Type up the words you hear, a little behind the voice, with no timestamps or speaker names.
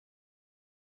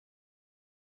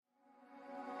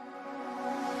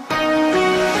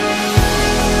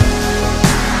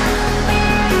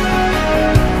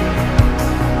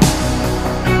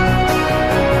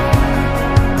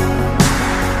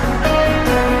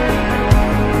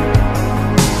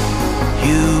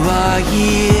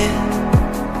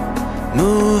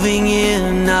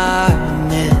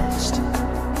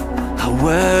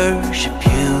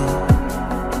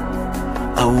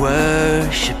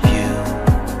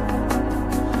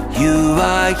You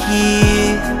are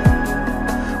here,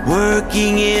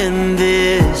 working in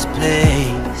this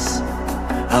place.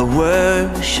 I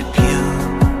worship you,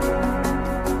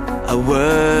 I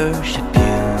worship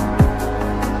you.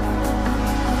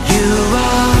 You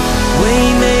are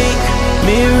waymaker,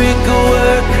 miracle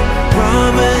worker,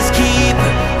 promise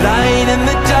keeper, light in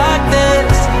the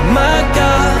darkness. My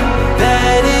God,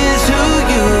 that is who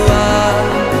you are.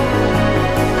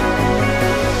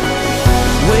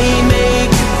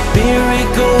 Waymaker,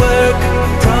 miracle worker,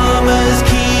 promise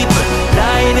keeper,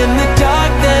 light in the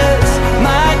darkness.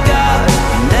 My God,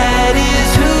 that is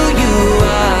who you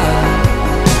are.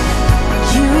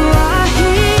 You are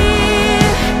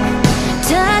here,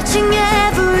 touching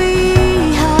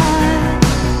every heart.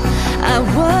 I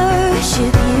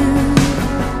worship you,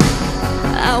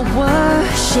 I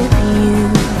worship you.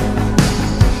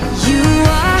 You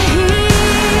are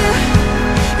here,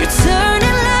 you're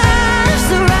turning lives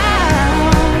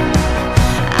around.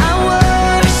 I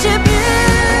worship you,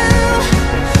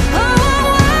 oh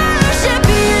I worship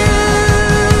you.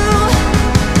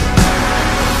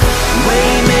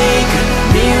 Waymaker,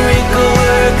 miracle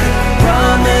worker,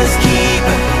 promise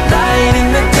keeper, light in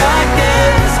the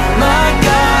darkness. My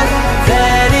God,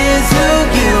 that is who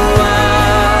you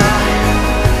are.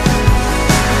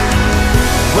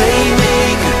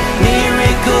 Waymaker,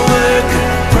 miracle worker,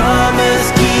 promise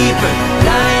keeper,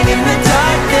 light in the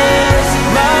darkness.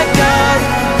 My God,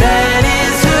 that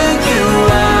is who you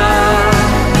are.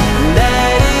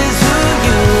 That is who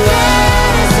you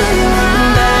are.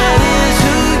 That is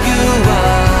who you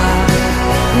are.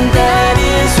 That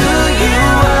is who you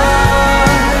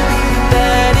are.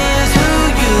 That is who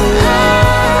you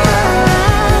are.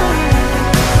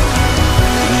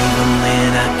 Even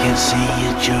when I can see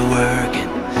it, you're working.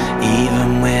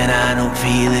 Even when I don't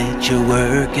feel it, you're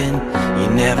working. You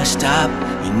never stop,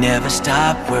 you never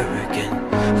stop working.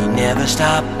 You never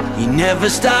stop, you never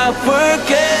stop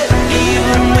working.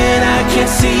 Even when I can't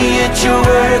see it, you're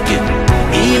working.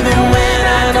 Even when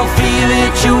I don't feel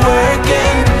it, you're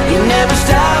working. You never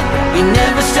stop, you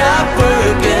never stop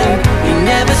working. You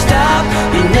never stop,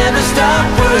 you never stop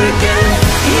working.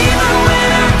 Even when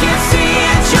I can't see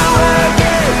it, you're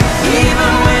working.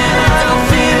 Even when I don't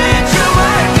feel it, you're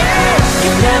working.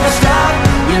 You never stop,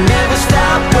 you never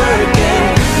stop working.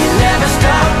 You never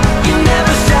stop, you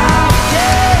never stop,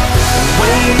 yeah.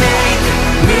 Waymaker,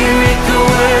 miracle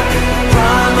worker,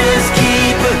 promise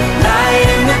keeper, light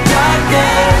in the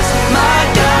darkness. My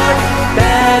God,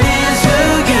 that is who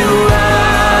you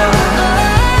are.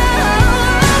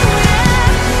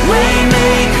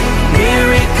 Waymaker,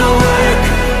 miracle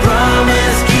worker,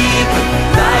 promise keeper,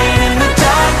 light in the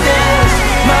darkness.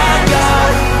 My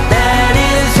God, that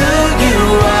is who you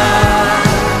are.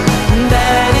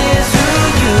 That is who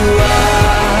you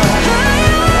are.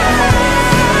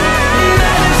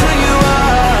 That is who you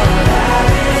are.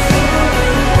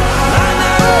 I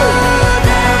know.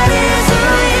 That is who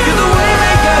You're the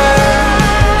waymaker.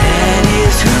 That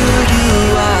is who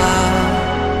you are.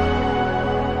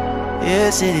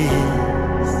 Yes, it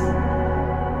is.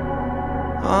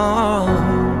 Oh,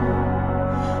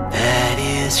 that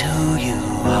is who you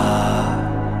are.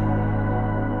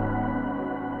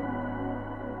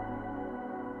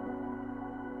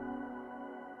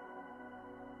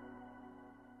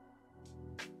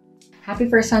 Happy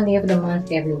first Sunday of the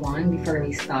month, everyone. Before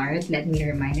we start, let me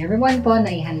remind everyone po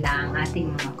na ihanda ang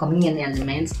ating mga communion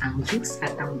elements, ang juice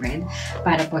at ang bread,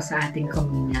 para po sa ating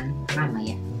communion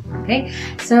mamaya. Okay?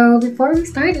 So, before we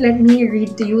start, let me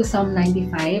read to you Psalm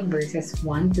 95 verses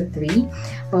 1 to 3.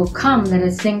 Oh, come, let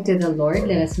us sing to the Lord.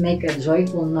 Let us make a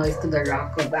joyful noise to the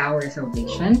rock of our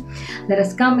salvation. Let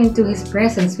us come into His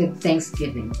presence with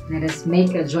thanksgiving. Let us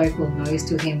make a joyful noise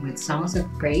to Him with songs of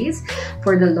praise.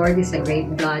 For the Lord is a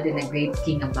great God and a great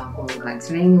King above all gods.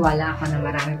 So, naniniwala ako na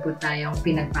marami po tayong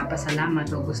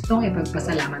pinagpapasalamat o gustong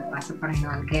ipagpasalamat pa sa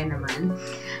Panginoon. Kaya naman,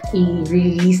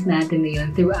 i-release natin na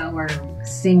yun through our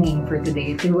singing for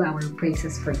today, through our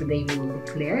praises for today. We will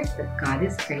declare that God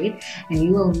is great and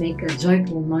we will make a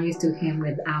joyful noise to Him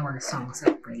with our songs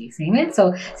of praise. Amen?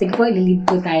 So, sige po, ililid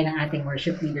po tayo ng ating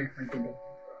worship leader for today.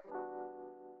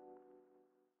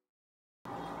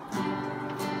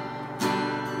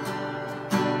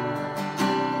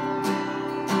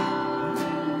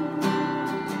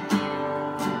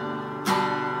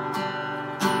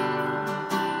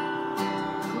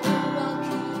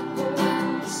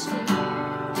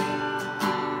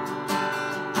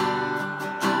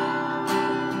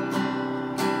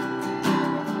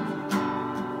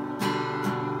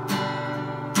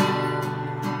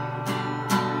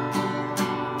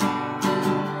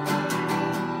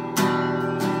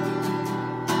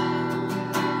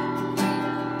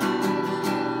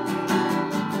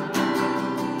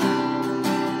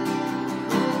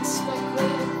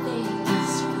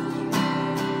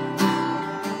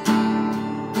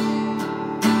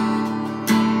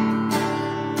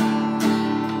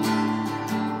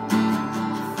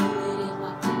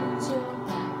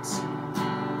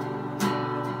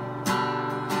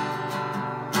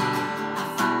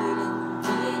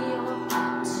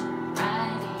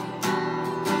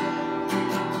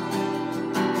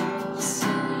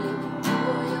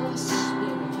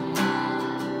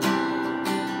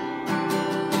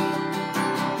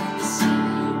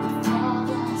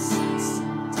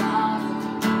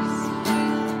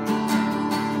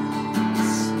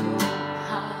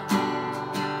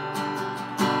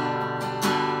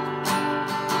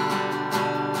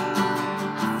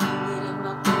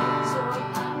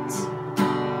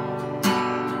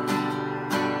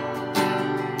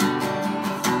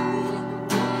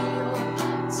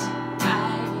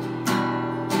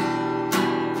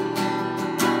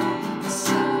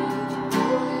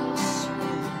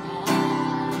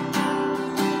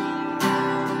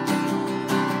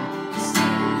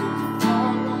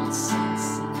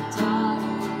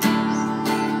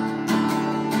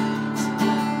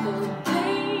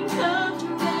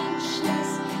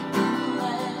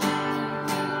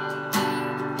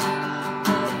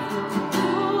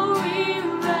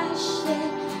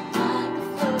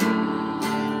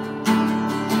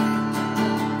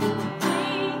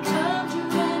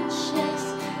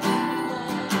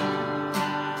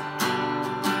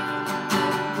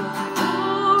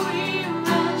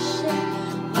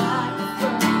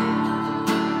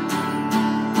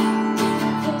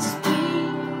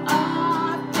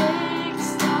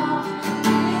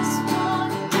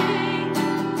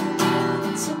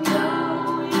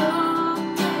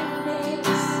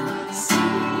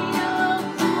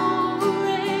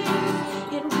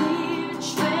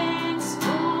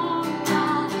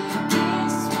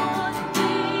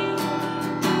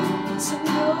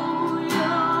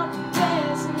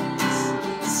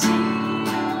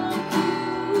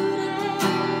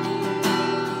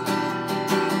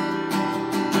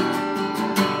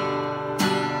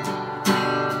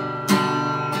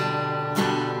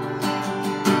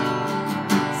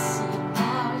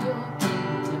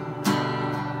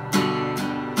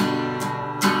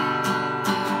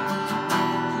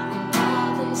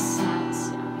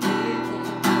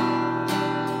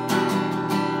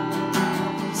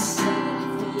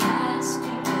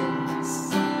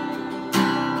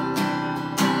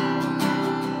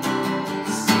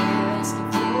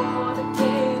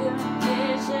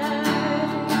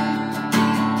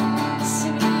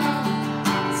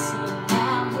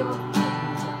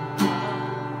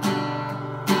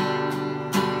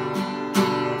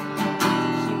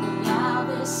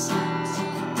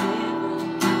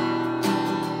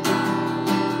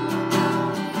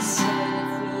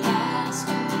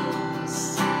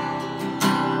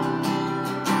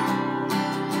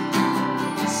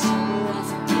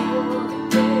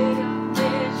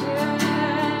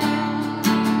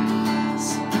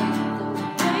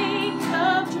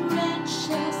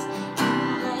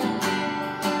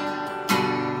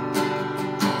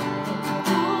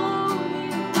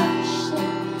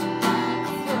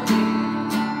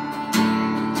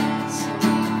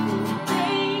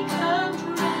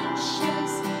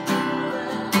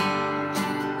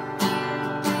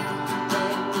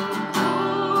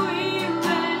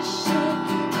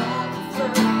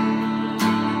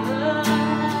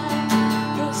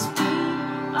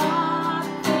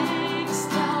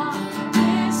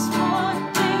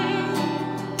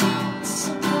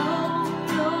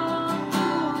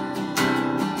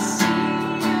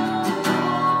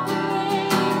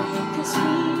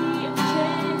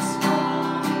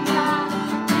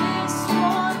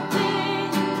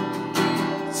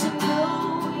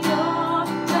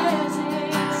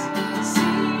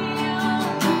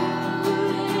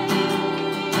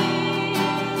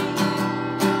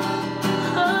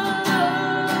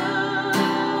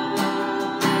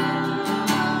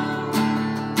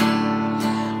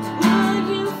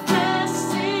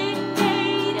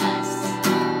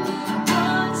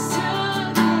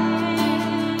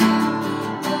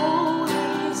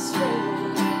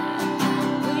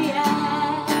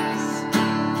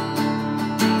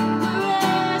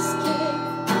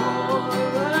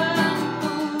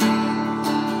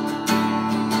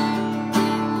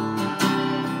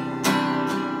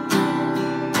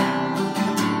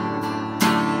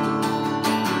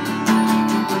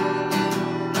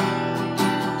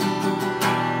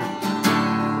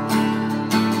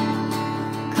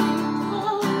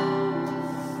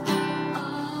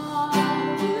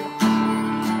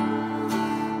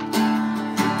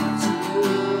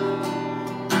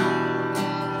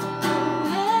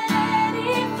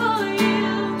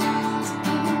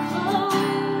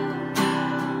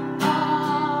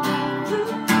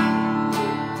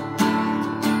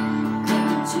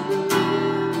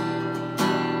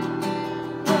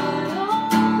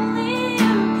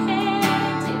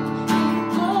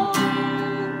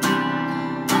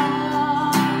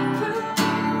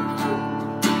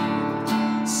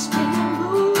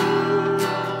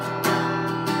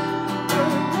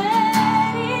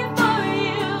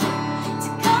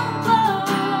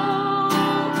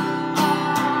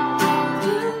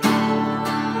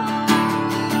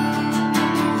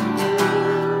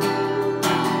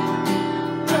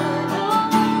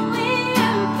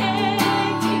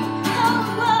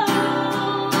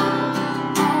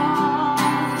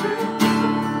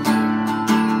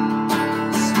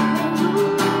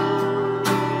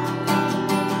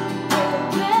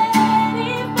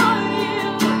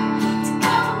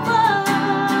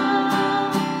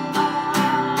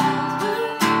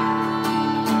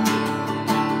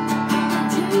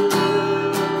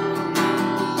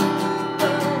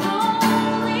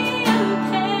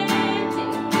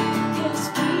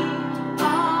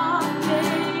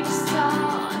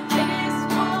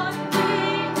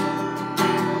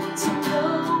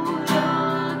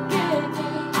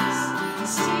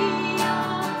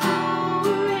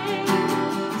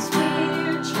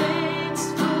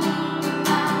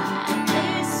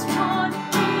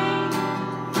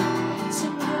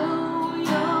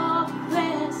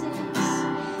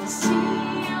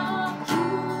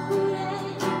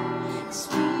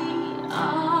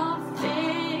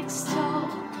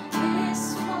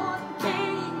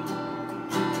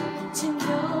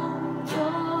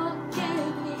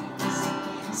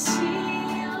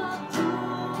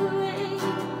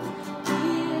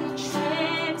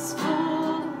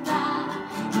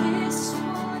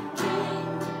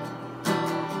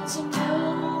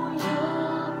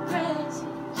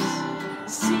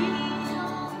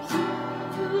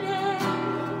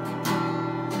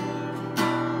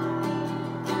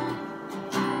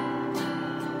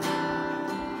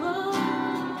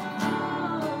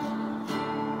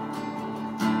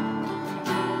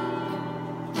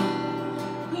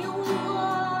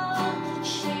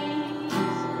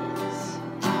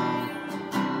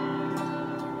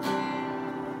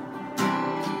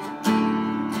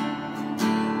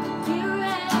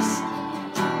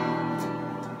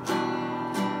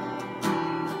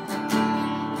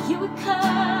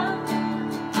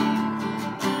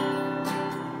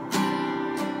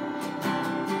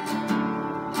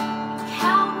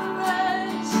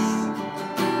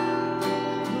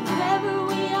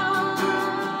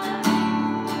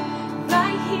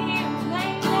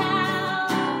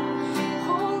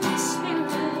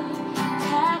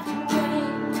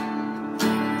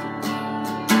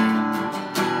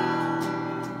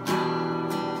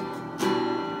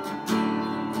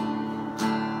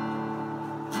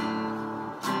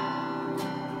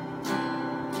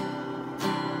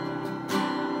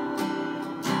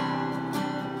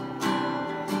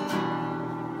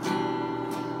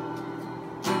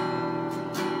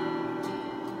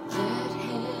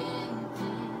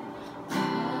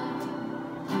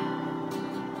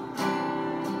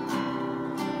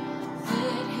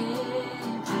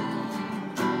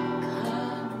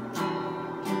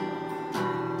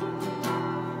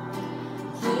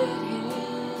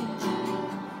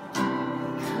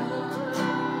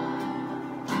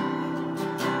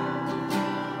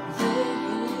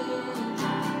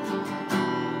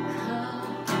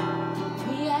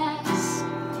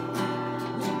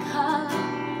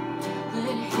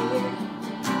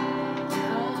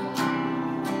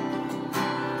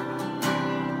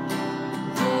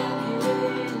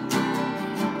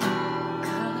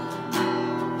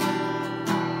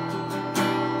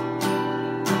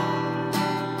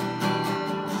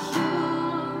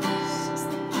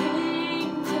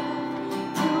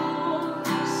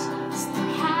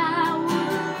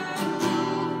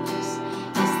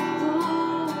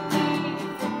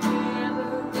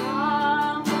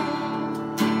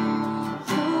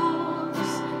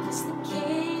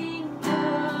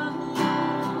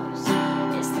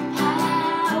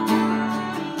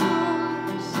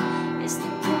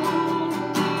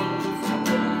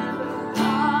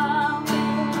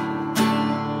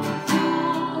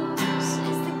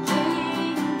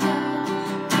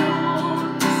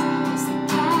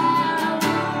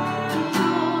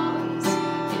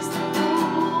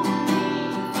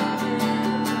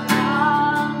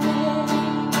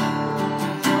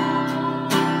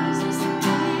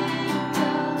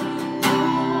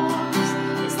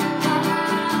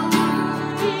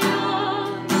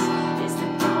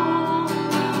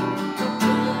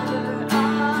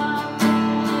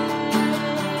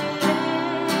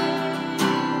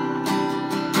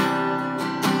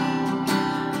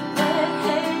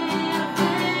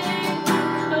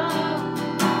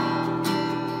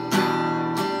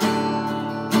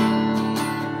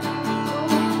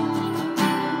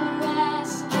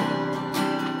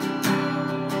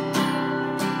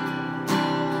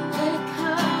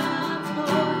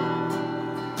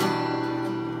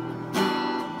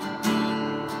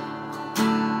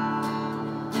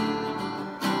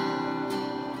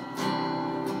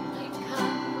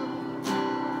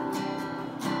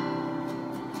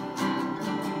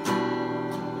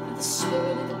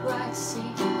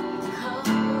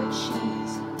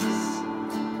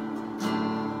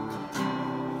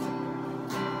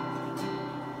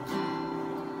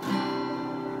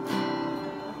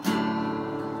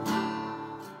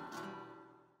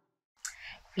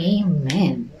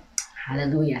 Amen.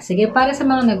 Hallelujah. Sige, para sa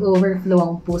mga nag-overflow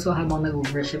ang puso habang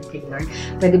nag-worship kay Lord,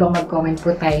 pwede bang mag-comment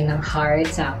po tayo ng heart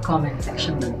sa comment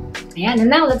section below. Ayan,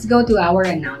 and now let's go to our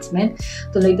announcement.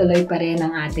 Tuloy-tuloy pa rin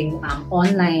ang ating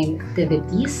online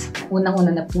activities.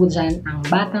 Unang-una na po dyan ang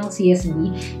Batang CSB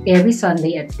every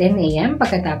Sunday at 10 a.m.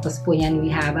 Pagkatapos po yan,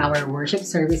 we have our worship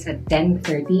service at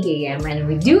 10:30 a.m. and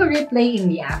we do a replay in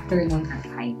the afternoon at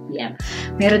 5 p.m.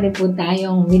 Meron din po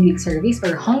tayong midweek service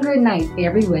or Hunger Night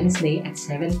every Wednesday at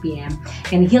 7 p.m.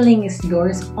 and Healing is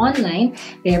Yours online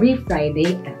every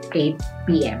Friday at 8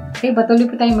 p.m. Okay, patuloy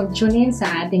po tayong mag-tune in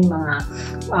sa ating mga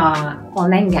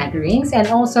online gatherings, and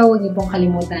also huwag niyo pong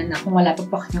kalimutan na kung wala pa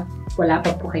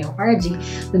po kayong RG,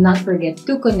 do not forget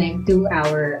to connect to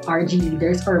our RG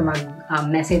leaders or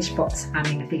mag-message po sa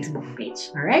aming Facebook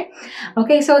page. Alright?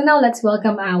 Okay, so now let's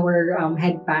welcome our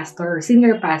head pastor or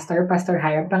senior pastor, Pastor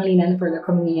Hiram Panglinan, for the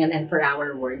communion and for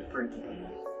our word for today.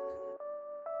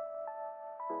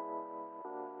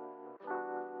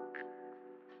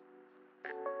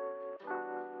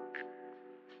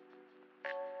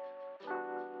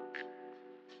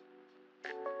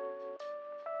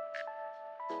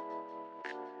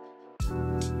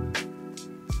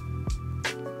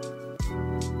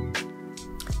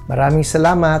 Maraming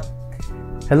salamat.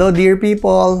 Hello dear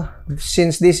people.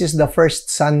 Since this is the first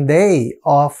Sunday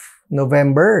of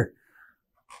November,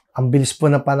 ang bilis po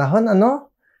na panahon,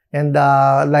 ano? And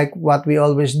like what we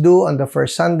always do on the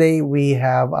first Sunday, we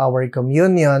have our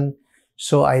communion.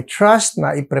 So I trust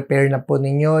na i-prepare na po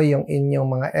ninyo yung inyong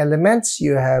mga elements.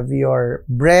 You have your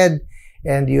bread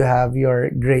and you have your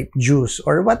grape juice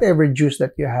or whatever juice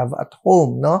that you have at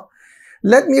home, no?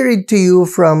 Let me read to you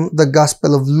from the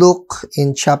Gospel of Luke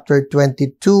in chapter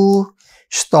 22,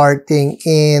 starting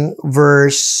in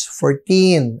verse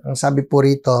 14. Ang sabi po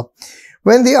rito,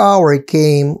 when the hour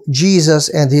came, Jesus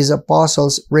and his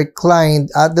apostles reclined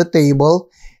at the table,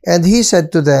 and he said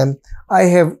to them, I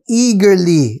have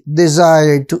eagerly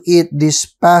desired to eat this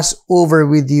Passover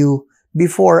with you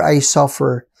before I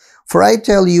suffer. For I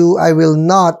tell you, I will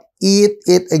not eat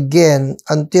it again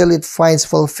until it finds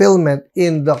fulfillment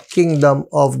in the kingdom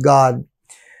of God.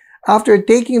 After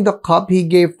taking the cup, he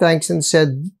gave thanks and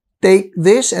said, take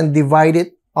this and divide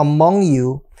it among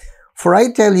you. For I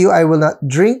tell you, I will not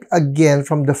drink again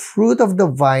from the fruit of the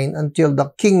vine until the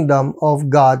kingdom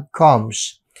of God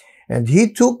comes. And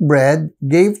he took bread,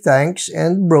 gave thanks,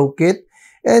 and broke it,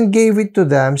 and gave it to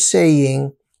them,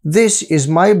 saying, this is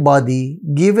my body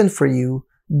given for you.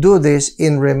 Do this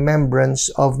in remembrance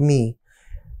of me.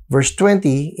 Verse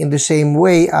 20, in the same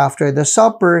way, after the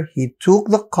supper, he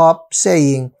took the cup,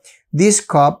 saying, this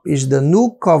cup is the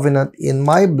new covenant in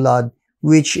my blood,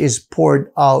 which is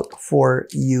poured out for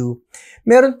you.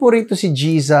 Meron po rito si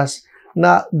Jesus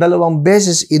na 2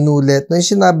 beses inulit na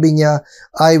sinabi niya,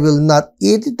 I will not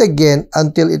eat it again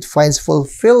until it finds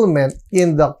fulfillment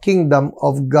in the kingdom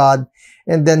of God.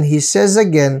 And then he says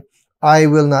again, I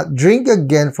will not drink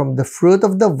again from the fruit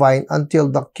of the vine until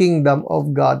the kingdom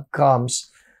of God comes.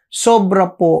 Sobra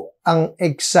po ang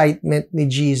excitement ni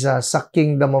Jesus sa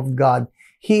kingdom of God.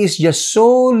 He is just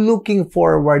so looking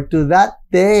forward to that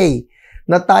day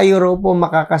na tayo raw po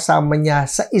makakasama niya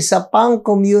sa isa pang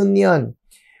communion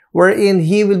wherein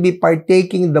He will be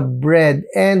partaking the bread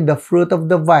and the fruit of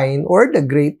the vine or the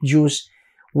grape juice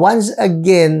once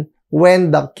again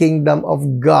when the kingdom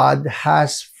of God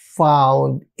has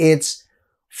found its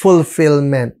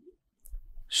fulfillment.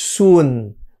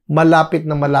 Soon. Malapit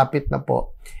na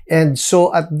po. And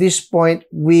so at this point,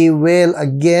 we will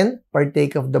again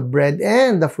partake of the bread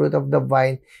and the fruit of the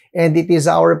vine. And it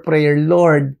is our prayer,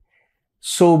 Lord,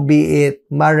 so be it.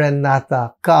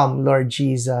 Maranatha, come, Lord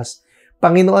Jesus.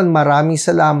 Panginoon, maraming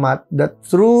salamat that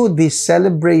through this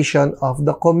celebration of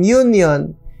the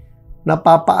communion,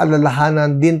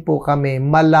 napapaalalahanan din po kami,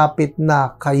 malapit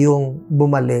na kayong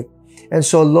bumalik. And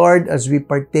so, Lord, as we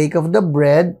partake of the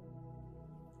bread,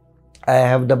 I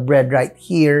have the bread right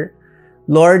here.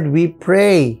 Lord, we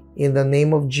pray in the name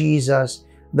of Jesus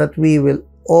that we will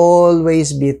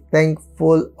always be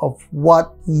thankful of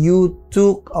what you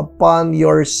took upon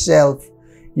yourself.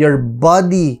 Your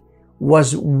body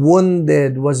was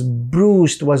wounded, was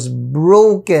bruised, was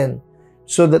broken,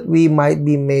 so that we might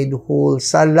be made whole.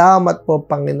 Salamat po,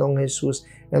 Panginoong Jesus.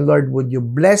 And Lord, would you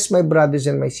bless my brothers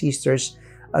and my sisters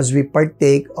as we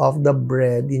partake of the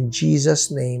bread. In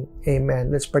Jesus' name,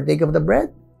 amen. Let's partake of the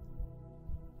bread.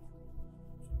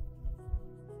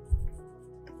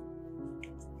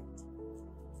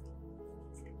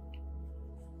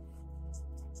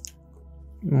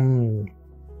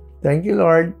 Thank you,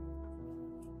 Lord.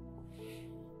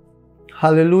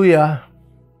 Hallelujah.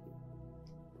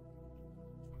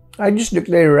 I just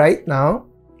declare right now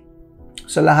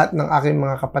sa lahat ng aking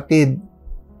mga kapatid.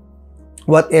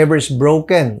 Whatever is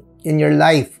broken in your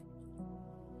life,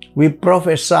 we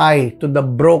prophesy to the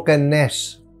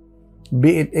brokenness.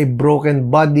 Be it a broken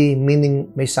body,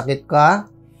 meaning may sakit ka,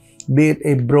 be it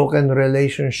a broken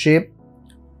relationship,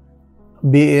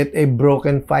 be it a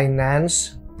broken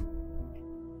finance,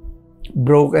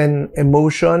 broken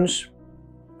emotions,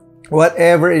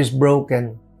 whatever is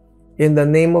broken. In the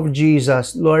name of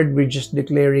Jesus, Lord, we're just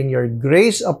declaring your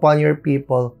grace upon your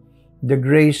people, the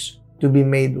grace to be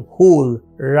made whole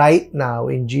right now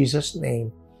in Jesus'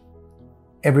 name.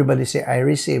 Everybody say, I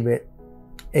receive it.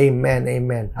 Amen,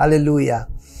 amen. Hallelujah.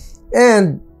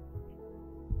 And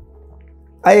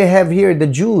I have here the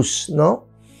juice, no?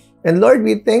 And Lord,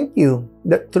 we thank you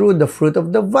that through the fruit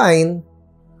of the vine,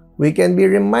 we can be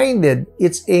reminded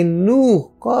it's a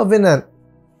new covenant.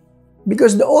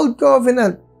 Because the old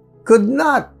covenant could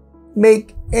not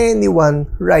make anyone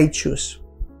righteous.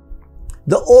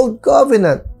 The old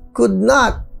covenant could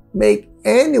not make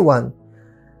anyone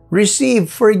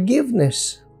receive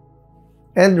forgiveness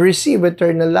and receive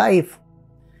eternal life.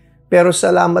 Pero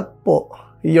salamat po,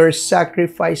 your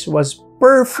sacrifice was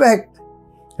perfect.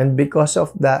 And because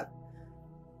of that,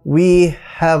 we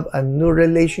have a new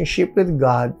relationship with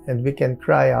God and we can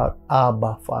cry out,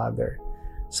 Abba, Father.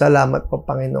 Salamat po,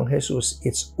 Panginoong Jesus.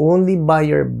 It's only by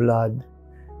your blood.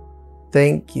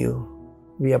 Thank you.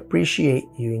 We appreciate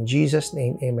you. In Jesus'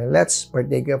 name, amen. Let's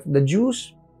partake of the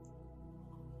juice.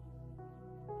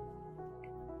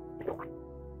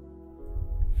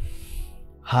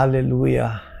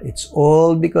 Hallelujah. It's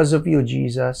all because of you,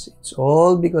 Jesus. It's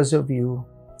all because of you.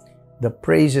 The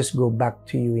praises go back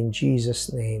to you in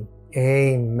Jesus' name.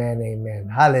 Amen, amen.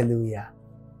 Hallelujah.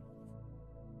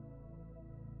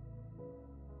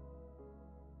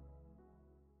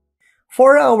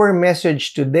 For our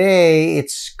message today,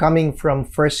 it's coming from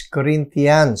 1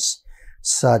 Corinthians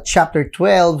chapter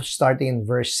 12, starting in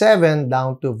verse 7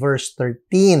 down to verse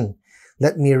 13.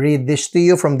 Let me read this to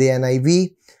you from the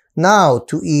NIV. Now,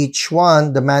 to each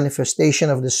one, the manifestation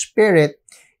of the Spirit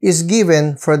is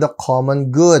given for the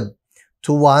common good.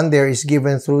 To one, there is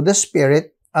given through the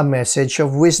Spirit a message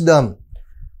of wisdom.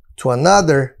 To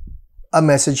another, a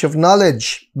message of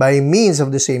knowledge by means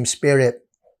of the same Spirit.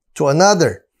 To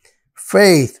another,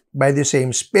 faith by the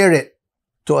same Spirit.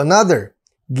 To another,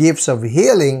 gifts of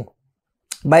healing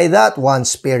by that one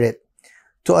Spirit.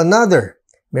 To another,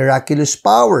 miraculous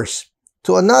powers.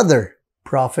 To another,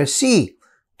 prophecy.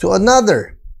 To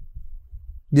another,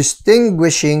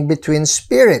 distinguishing between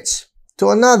spirits.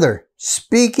 To another,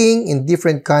 speaking in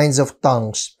different kinds of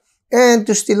tongues. And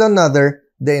to still another,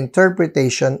 the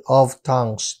interpretation of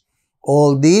tongues.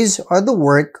 All these are the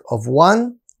work of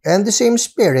one and the same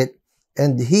Spirit,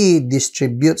 and He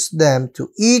distributes them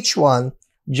to each one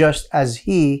just as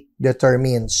He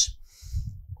determines.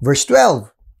 Verse 12,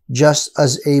 just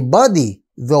as a body,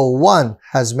 though one,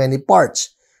 has many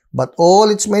parts, but all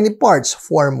its many parts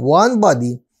form one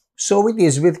body, so it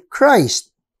is with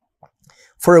Christ.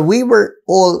 For we were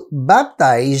all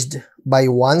baptized by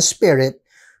one Spirit,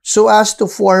 so as to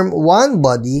form one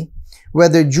body,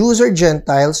 whether Jews or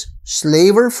Gentiles,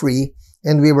 slave or free,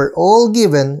 and we were all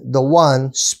given the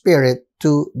one Spirit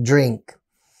to drink.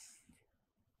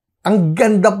 Ang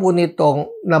ganda po nitong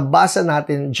nabasa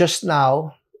natin just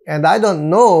now, and I don't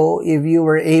know if you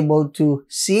were able to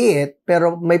see it,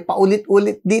 pero may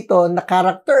paulit-ulit dito na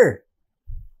character.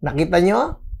 Nakita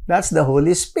nyo? That's the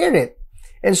Holy Spirit.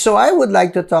 And so I would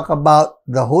like to talk about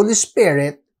the Holy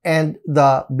Spirit and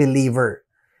the believer.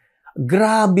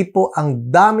 Grabe po ang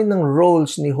dami ng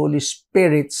roles ni Holy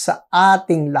Spirit sa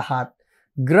ating lahat.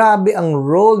 Grabe ang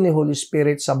role ni Holy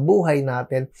Spirit sa buhay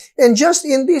natin. And just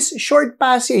in this short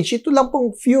passage, ito lang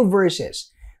pong few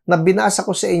verses na binasa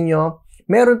ko sa inyo,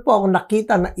 meron po akong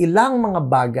nakita na ilang mga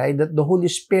bagay that the Holy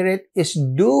Spirit is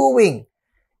doing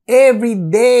every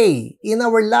day in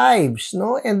our lives,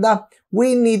 no? And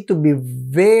we need to be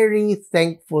very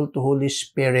thankful to Holy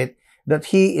Spirit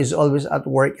that He is always at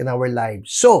work in our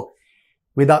lives. So,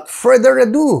 without further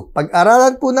ado,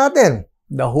 pag-aralan po natin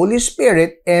the Holy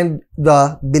Spirit and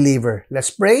the believer.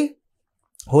 Let's pray.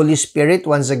 Holy Spirit,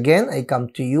 once again, I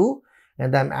come to you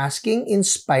and I'm asking,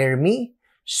 inspire me,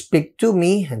 speak to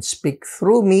me, and speak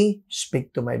through me.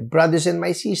 Speak to my brothers and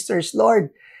my sisters,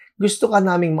 Lord. Gusto ka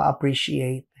naming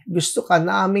ma-appreciate. Gusto ka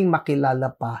naming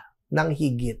makilala pa ng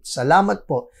higit. Salamat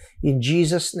po. In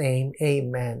Jesus' name,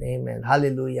 amen. Amen.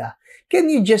 Hallelujah.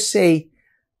 Can you just say,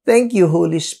 thank you,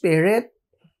 Holy Spirit?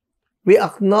 We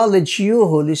acknowledge you,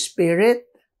 Holy Spirit.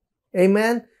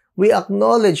 Amen. We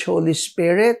acknowledge Holy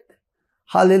Spirit.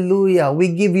 Hallelujah.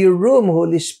 We give you room,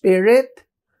 Holy Spirit.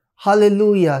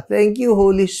 Hallelujah. Thank you,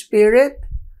 Holy Spirit.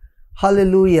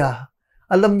 Hallelujah.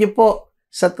 Alam niyo po,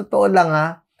 sa totoo lang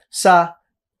sa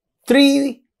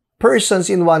three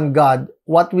persons in one God,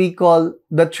 what we call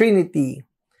the Trinity,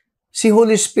 si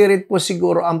Holy Spirit po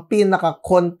siguro ang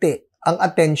pinakakonti ang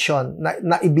attention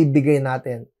na ibibigay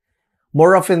natin.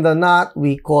 More often than not,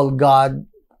 we call God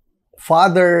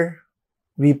Father,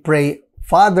 we pray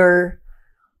Father,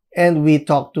 and we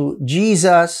talk to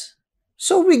Jesus.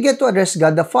 So we get to address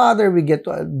God the Father, we get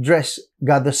to address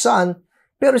God the Son,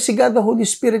 pero si God the Holy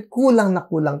Spirit, kulang na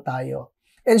kulang tayo.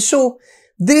 And so,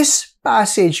 this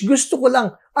passage, gusto ko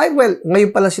lang, ngayon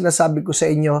pala sinasabi ko sa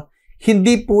inyo,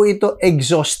 hindi po ito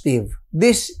exhaustive.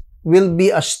 This will be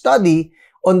a study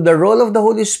on the role of the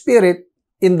Holy Spirit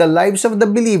in the lives of the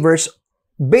believers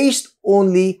based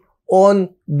only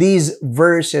on these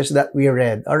verses that we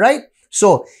read. Alright?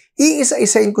 So,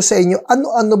 iisa-isahin ko sa inyo,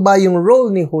 ano-ano ba yung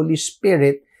role ni Holy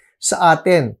Spirit sa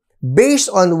atin based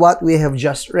on what we have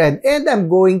just read. And I'm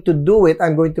going to do it,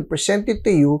 I'm going to present it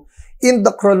to you in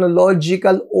the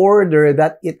chronological order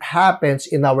that it happens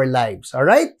in our lives.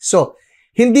 Alright? So,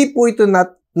 hindi po ito na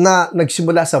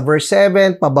nagsimula sa verse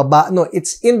 7, pababa. No,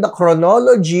 it's in the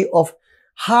chronology of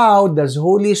how does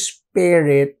Holy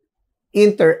Spirit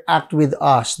interact with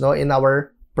us, no, in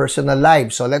our personal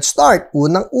lives. So, let's start.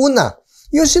 Unang-una,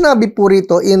 yung sinabi po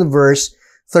rito in verse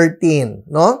 13,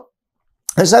 no?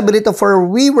 Ang sabi rito, for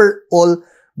we were all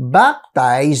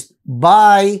baptized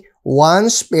by one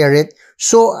Spirit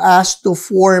so as to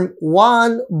form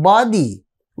one body,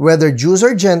 whether Jews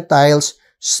or Gentiles,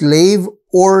 slave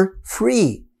or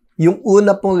free. Yung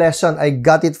una pong lesson, I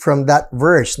got it from that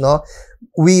verse, no?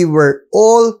 We were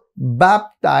all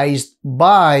baptized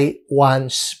by one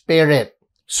Spirit.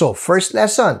 So, first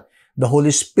lesson, the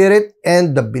Holy Spirit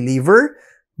and the believer,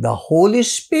 the Holy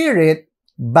Spirit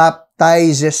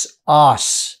baptizes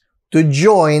us to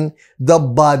join the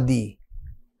body.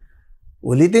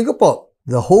 Ulitin ko po,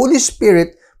 the Holy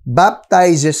Spirit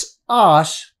baptizes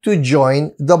us to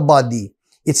join the body.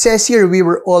 It says here, we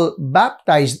were all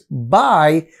baptized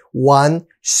by one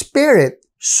Spirit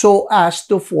so as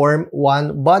to form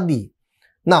one body.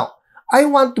 Now, I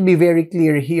want to be very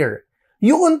clear here.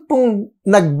 Yung pong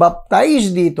nagbaptize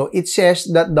dito, it says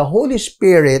that the Holy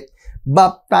Spirit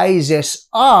baptizes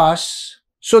us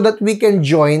so that we can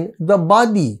join the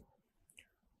body.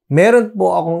 Meron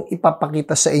po akong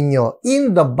ipapakita sa inyo.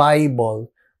 In the Bible,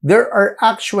 there are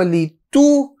actually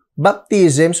two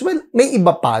baptisms. Well, may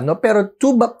iba pa, no? Pero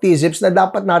two baptisms na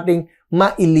dapat nating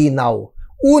mailinaw.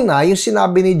 Una, yung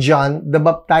sinabi ni John, the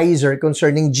baptizer,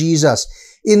 concerning Jesus.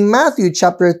 In Matthew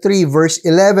chapter 3, verse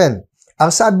 11, ang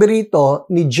sabi rito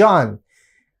ni John,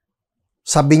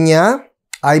 sabi niya,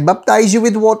 I baptize you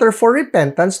with water for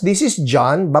repentance. This is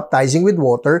John baptizing with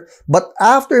water. But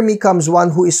after me comes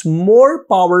one who is more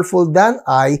powerful than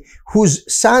I, whose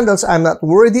sandals I'm not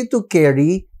worthy to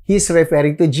carry. He's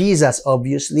referring to Jesus,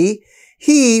 obviously.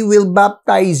 He will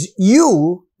baptize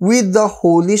you with the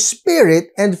Holy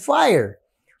Spirit and fire.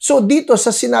 So dito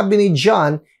sa sinabi ni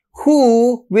John,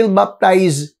 who will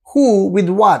baptize who with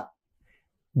what?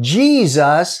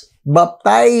 Jesus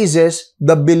baptizes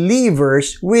the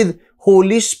believers with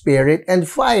Holy Spirit and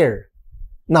fire.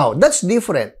 Now, that's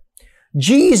different.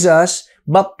 Jesus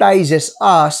baptizes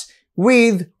us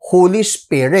with Holy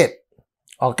Spirit.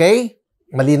 Okay?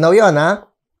 Malinaw yun, ha?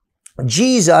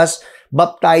 Jesus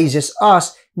baptizes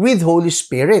us with Holy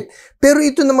Spirit. Pero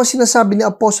ito namang sinasabi ni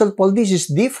Apostle Paul, this is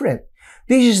different.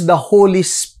 This is the Holy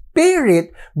Spirit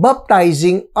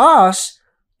baptizing us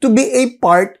to be a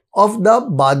part of the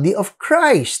body of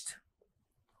Christ.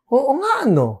 Oo nga,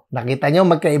 no? Nakita nyo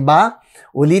magkaiba?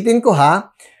 Ulitin ko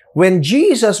ha. When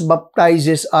Jesus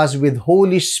baptizes us with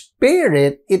Holy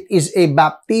Spirit, it is a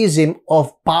baptism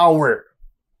of power.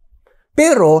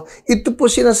 Pero, ito po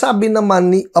sinasabi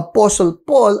naman ni Apostle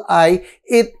Paul ay,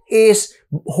 it is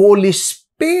Holy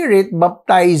Spirit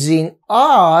baptizing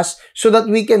us so that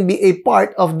we can be a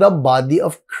part of the body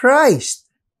of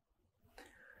Christ.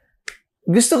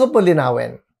 Gusto ko po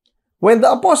linawin. When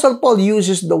the Apostle Paul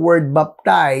uses the word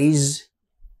baptize,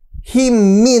 he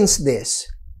means this,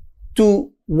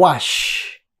 to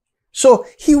wash. So,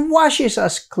 he washes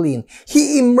us clean.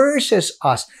 He immerses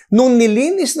us. Nung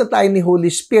nilinis na tayo ni Holy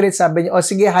Spirit, sabi niya,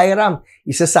 sige Hiram,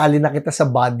 isasali na kita sa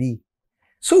body.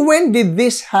 So, when did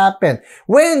this happen?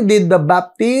 When did the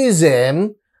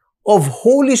baptism of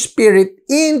Holy Spirit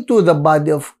into the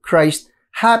body of Christ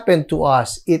happened to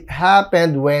us? It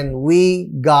happened when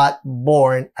we got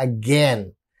born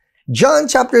again. John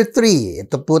chapter 3.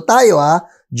 Ito po tayo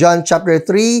John chapter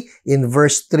 3 in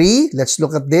verse 3. Let's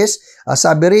look at this.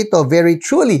 Sabi rito, very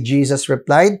truly, Jesus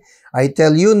replied, I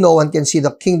tell you, no one can see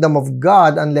the kingdom of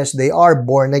God unless they are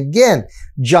born again.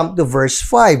 Jump to verse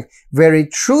 5.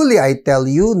 Very truly, I tell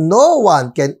you, no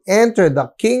one can enter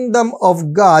the kingdom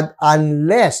of God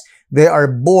unless they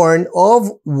are born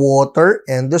of water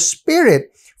and the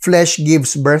Spirit. Flesh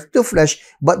gives birth to flesh,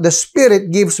 but the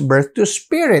Spirit gives birth to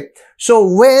spirit. So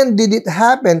when did it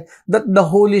happen that the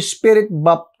Holy Spirit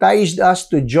baptized us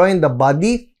to join the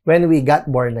body? When we got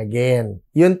born again.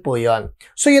 Yun po yun.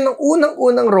 So yun ang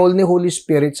unang-unang role ni Holy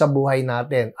Spirit sa buhay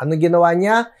natin. Ano ginawa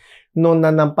niya? Nung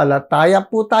nanampalataya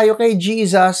po tayo kay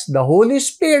Jesus, the Holy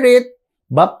Spirit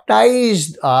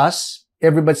baptized us.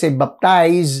 Everybody say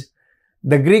baptize.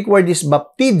 The Greek word is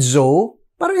baptizo.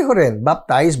 Pareho rin.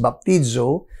 Baptize,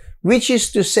 baptizo. Which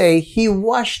is to say, He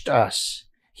washed us.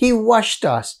 He washed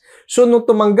us. So nung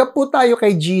tumanggap po tayo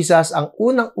kay Jesus, ang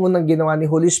unang-unang ginawa ni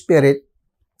Holy Spirit,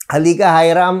 halika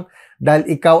Hiram,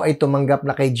 dahil ikaw ay tumanggap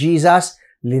na kay Jesus,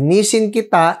 linisin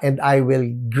kita and I will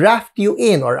graft you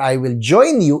in or I will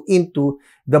join you into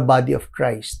the body of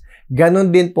Christ.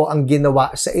 Ganon din po ang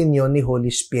ginawa sa inyo ni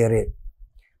Holy Spirit.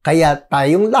 Kaya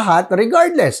tayong lahat,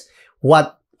 regardless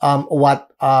what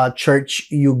church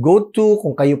you go to,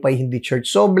 kung kayo pa hindi church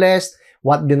so blessed,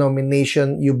 what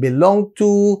denomination you belong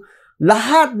to,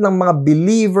 lahat ng mga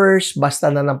believers,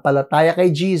 basta nanampalataya kay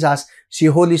Jesus, si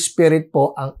Holy Spirit po,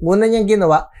 ang una niyang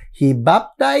ginawa, He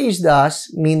baptized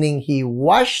us, meaning He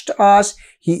washed us,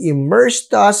 He immersed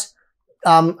us,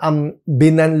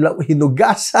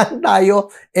 hinugasan tayo,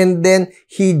 and then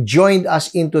He joined us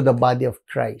into the body of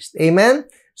Christ. Amen?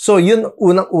 So, yun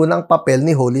unang-unang papel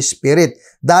ni Holy Spirit.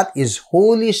 That is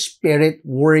Holy Spirit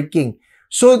working.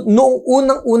 So, noong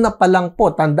unang-una pa lang po,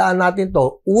 tandaan natin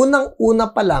to, unang-una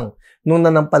pa lang, nung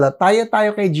nanampalataya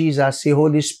tayo kay Jesus, si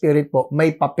Holy Spirit po,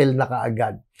 may papel na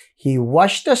kaagad. He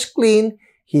washed us clean,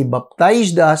 He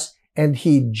baptized us, and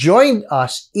He joined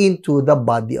us into the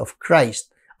body of Christ.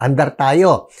 Andar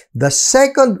tayo. The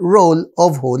second role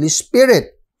of Holy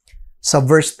Spirit. Sa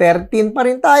verse 13 pa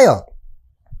rin tayo.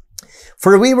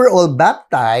 For we were all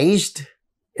baptized,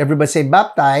 everybody say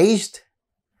baptized,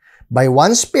 by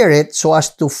one Spirit, so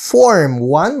as to form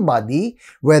one body,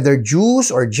 whether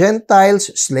Jews or Gentiles,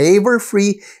 slave or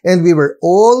free, and we were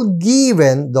all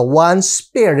given the one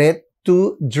Spirit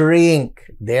to drink.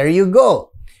 There you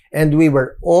go. And we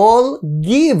were all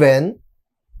given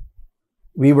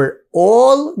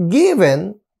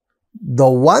the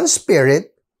one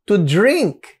Spirit to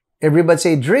drink. Everybody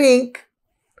say drink.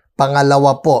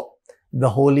 Pangalawa po,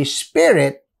 the Holy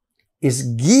Spirit is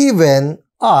given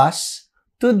us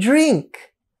to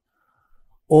drink.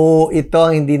 Ito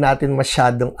ang hindi natin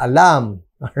masyadong alam.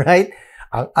 Alright?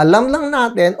 Ang alam lang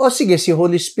natin, sige, si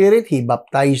Holy Spirit, He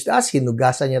baptized us,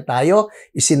 hinugasan niya tayo,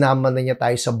 isinama na niya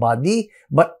tayo sa body.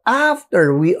 But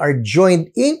after we are joined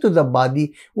into the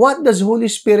body, what does Holy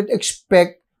Spirit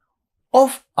expect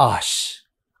of us?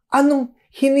 Anong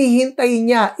hinihintay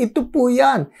niya? Ito po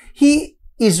yan. He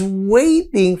is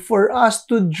waiting for us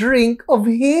to drink of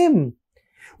Him.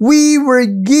 We were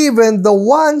given the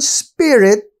one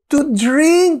Spirit to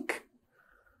drink.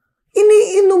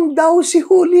 Iniinom daw si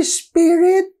Holy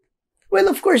Spirit. Well,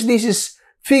 of course, this is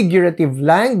figurative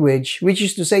language, which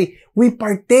is to say, we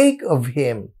partake of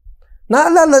Him.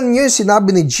 Naalala niyo yung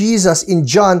sinabi ni Jesus in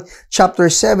John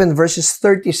chapter 7, verses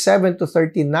 37 to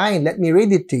 39. Let me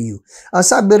read it to you. Ang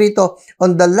sabi rito,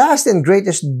 on the last and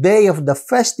greatest day of the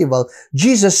festival,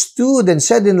 Jesus stood and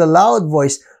said in a loud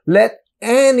voice, let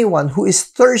anyone who is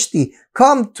thirsty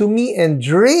come to me and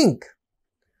drink.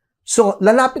 So,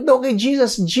 lalapit daw kay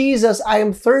Jesus, Jesus, I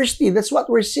am thirsty. That's what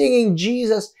we're singing,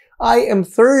 Jesus, I am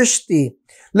thirsty.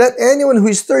 Let anyone who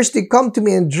is thirsty come to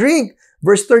me and drink.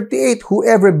 Verse 38,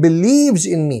 whoever believes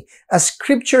in me, as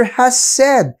Scripture has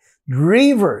said,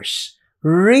 rivers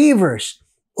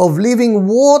of living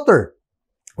water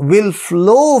will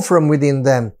flow from within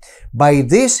them. By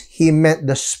this, He meant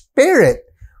the Spirit,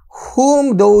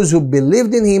 whom those who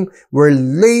believed in Him were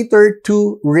later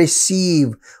to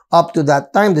receive. Up to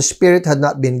that time, the Spirit had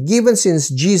not been given since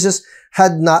Jesus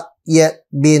had not yet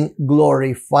been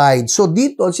glorified. So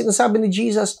dito, sinasabi ni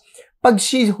Jesus, pag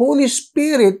si Holy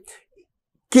Spirit,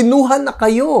 kinuha na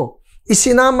kayo,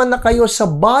 isinama na kayo sa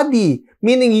body,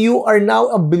 meaning you are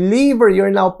now a believer, you're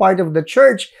now part of the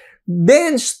church,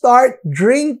 then start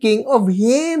drinking of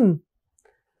Him.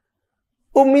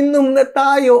 Uminom na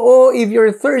tayo. If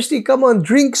you're thirsty, come on,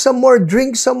 drink some more,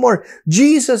 drink some more.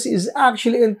 Jesus is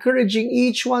actually encouraging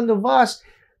each one of us,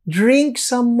 drink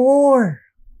some more.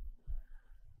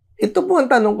 Ito po ang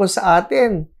tanong ko sa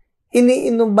atin,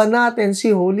 iniinom ba natin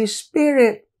si Holy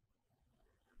Spirit?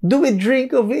 Do we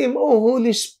drink of Him? Oh,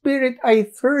 Holy Spirit, I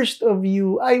thirst of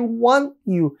you. I want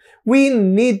you. We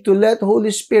need to let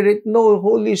Holy Spirit know,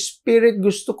 Holy Spirit,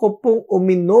 gusto ko pong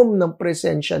uminom ng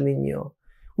presensya ninyo.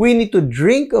 We need to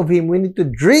drink of Him. We need to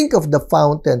drink of the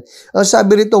fountain. Ang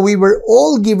sabi rito, we were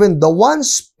all given the one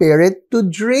Spirit to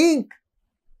drink.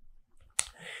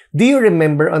 Do you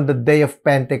remember on the day of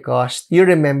Pentecost? You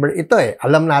remember ito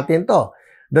alam natin to,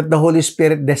 that the Holy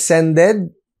Spirit descended.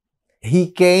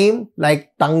 He came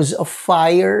like tongues of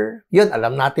fire. Yun,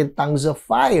 alam natin tongues of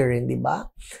fire, hindi ba?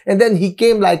 And then He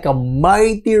came like a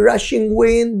mighty rushing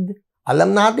wind.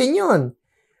 Alam natin yun.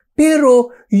 Pero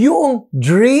yung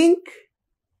drink,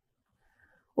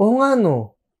 nga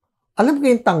no, alam ko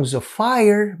yung tongues of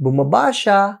fire, bumaba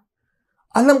siya.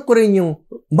 Alam ko rin yung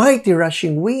mighty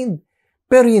rushing wind.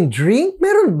 Pero yung drink,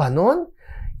 meron ba nun?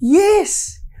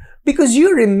 Yes! Because you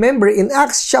remember in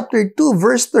Acts chapter 2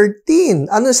 verse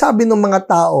 13, ano sabi ng mga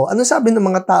tao? Ano sabi ng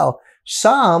mga tao?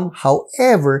 Some,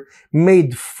 however,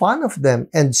 made fun of them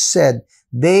and said,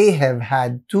 they have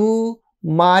had too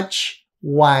much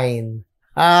wine.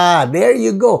 There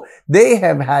you go. They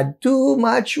have had too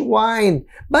much wine.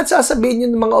 But sasabihin nyo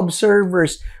ng mga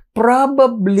observers,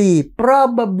 probably,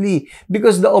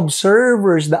 because the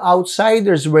observers, the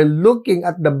outsiders were looking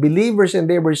at the believers and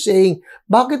they were saying,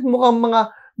 bakit mukhang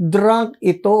mga drunk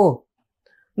ito?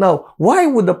 Now, why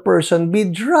would a person be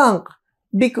drunk?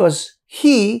 Because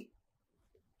he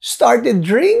started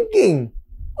drinking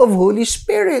of Holy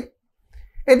Spirit.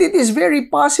 And it is very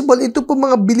possible, ito po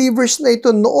mga believers na ito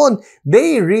noon,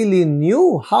 they really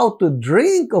knew how to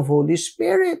drink of Holy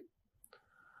Spirit.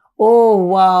 Oh,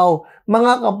 wow.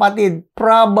 Mga kapatid,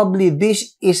 probably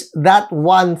this is that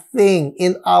one thing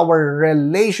in our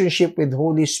relationship with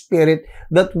Holy Spirit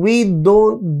that we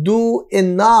don't do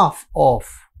enough of.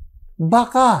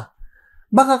 Baka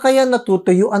kaya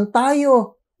natutuyuan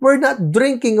tayo. We're not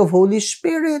drinking of Holy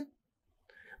Spirit.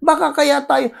 Baka kaya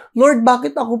tayo, Lord,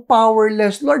 bakit ako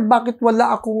powerless? Lord, bakit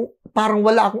wala akong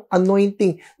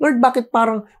anointing? Lord, bakit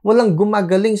parang walang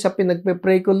gumagaling sa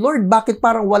pinagpe-pray ko? Lord, bakit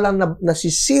parang walang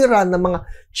nasisira na mga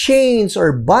chains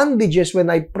or bondages when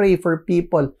I pray for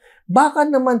people? Baka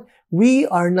naman we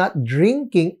are not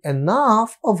drinking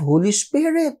enough of Holy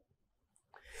Spirit.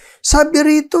 Sabi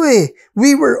rito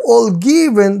we were all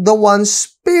given the one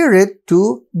Spirit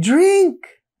to drink.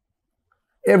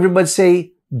 Everybody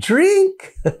say,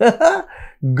 drink.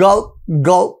 Gulp,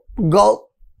 gulp,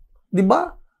 gulp.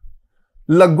 Diba?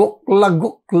 Lagok,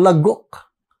 lagok,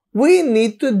 lagok. We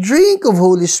need to drink of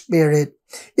Holy Spirit.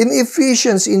 In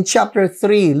Ephesians, in chapter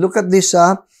 3, look at this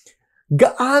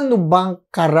gaano bang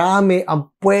karami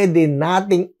ang pwede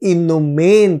nating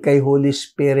inumin kay Holy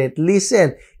Spirit?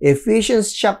 Listen,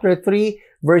 Ephesians chapter 3,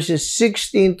 verses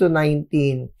 16 to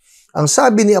 19. Ang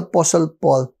sabi ni Apostle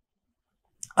Paul,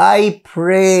 I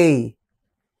pray.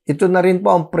 Ito na rin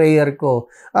po ang prayer ko.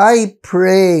 I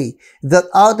pray that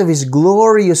out of His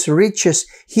glorious riches,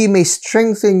 He may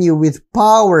strengthen you with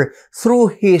power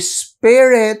through His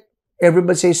Spirit.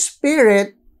 Everybody say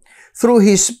Spirit. Through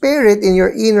His Spirit in your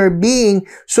inner being,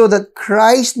 so that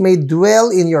Christ may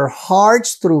dwell in your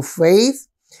hearts through faith.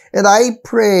 And I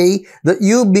pray that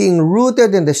you, being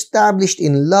rooted and established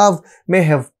in love, may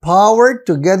have power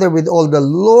together with all the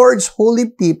Lord's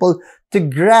holy people to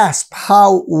grasp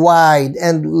how wide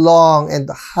and long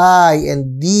and high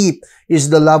and deep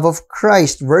is the love of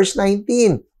Christ. Verse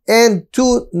 19, and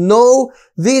to know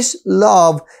this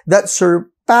love that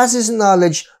surpasses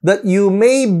knowledge, that you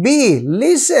may be,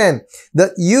 listen,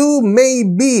 that you may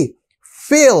be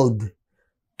filled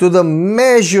to the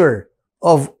measure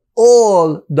of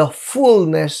all the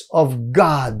fullness of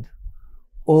God.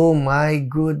 Oh my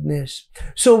goodness.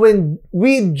 So when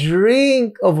we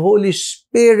drink of Holy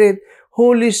Spirit,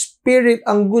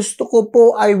 ang gusto ko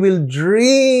po, I will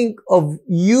drink of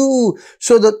you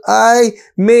so that I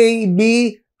may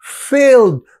be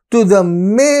filled to the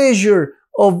measure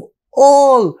of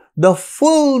all the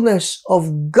fullness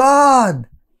of God.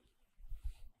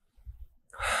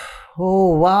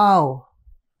 Oh, wow.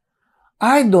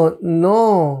 I don't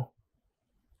know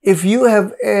if you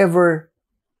have ever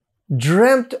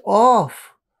dreamt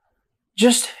of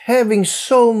just having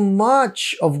so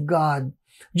much of God.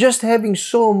 Just having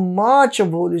so much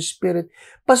of Holy Spirit.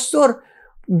 Pastor,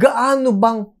 gaano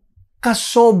bang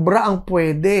kasobra ang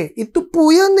pwede? Ito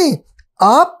po yan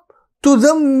Up to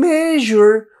the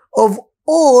measure of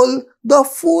all the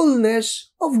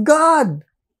fullness of God.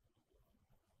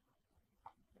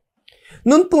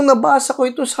 Noon pong nabasa ko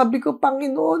ito, sabi ko,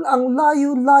 Panginoon, ang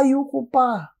layo-layo ko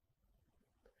pa.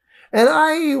 And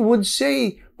I would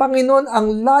say, Panginoon,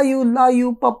 ang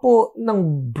layo-layo pa po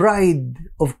ng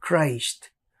bride of Christ.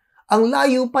 Ang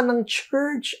layo pa ng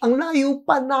church. Ang layo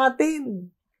pa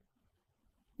natin.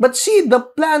 But see, the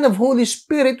plan of Holy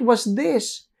Spirit was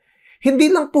this.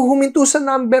 Hindi lang po huminto sa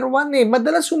number 1 eh.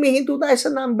 Madalas humihinto tayo sa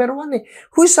number 1 eh.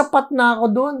 Huy, sapat na ako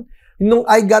doon. Nung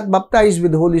I got baptized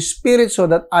with the Holy Spirit so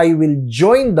that I will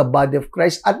join the body of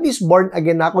Christ, at least born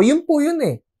again ako. Yun po yun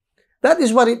eh. That is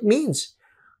what it means.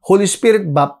 Holy Spirit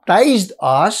baptized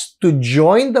us to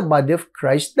join the body of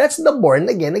Christ. That's the born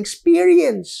again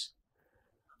experience.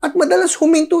 At madalas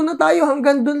huminto na tayo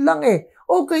hanggang doon lang eh.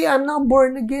 Okay, I'm now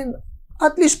born again.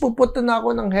 At least pupunta na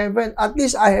ako ng heaven. At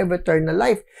least I have eternal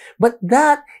life. But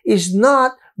that is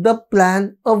not the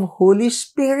plan of Holy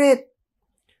Spirit.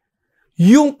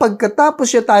 Yung pagkatapos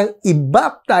siya tayong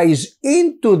i-baptize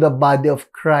into the body of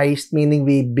Christ, meaning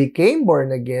we became born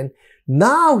again,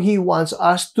 now He wants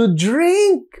us to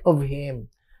drink of Him.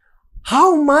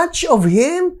 How much of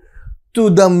Him?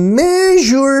 To the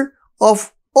measure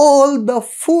of all the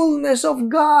fullness of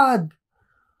God.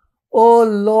 Oh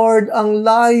Lord, ang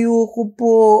layo ko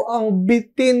po, ang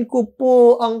bitin ko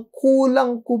po, ang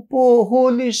kulang ko po.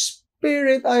 Holy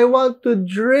Spirit, I want to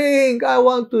drink, I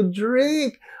want to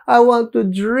drink, I want to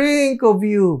drink of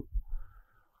you.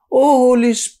 Oh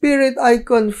Holy Spirit, I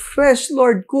confess,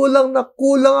 Lord, kulang na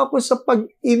kulang ako sa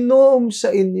pag-inom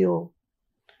sa inyo.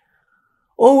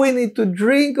 Oh, we need to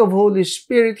drink of Holy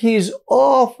Spirit. He is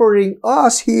offering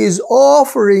us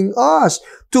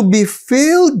to be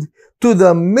filled to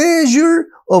the measure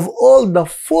of all the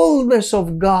fullness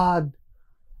of God.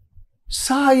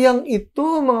 Sayang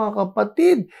ito, mga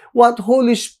kapatid. What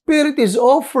Holy Spirit is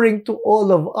offering to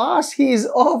all of us, He is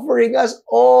offering us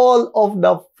all of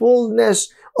the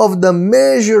fullness of the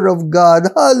measure of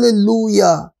God.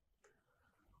 Hallelujah!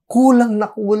 Kulang na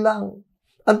kulang.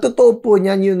 Ang totoo po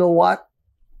niyan, you know what?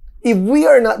 If we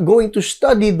are not going to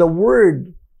study the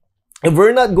Word, if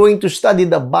we're not going to study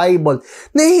the Bible,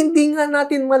 na hindi nga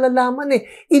natin malalaman eh,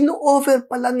 ino-offer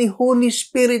pala ni Holy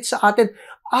Spirit sa atin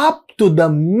up to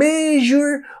the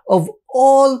measure of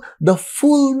all the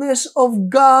fullness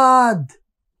of God.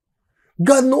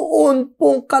 Ganoon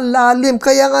pong kalalim.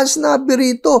 Kaya nga sinabi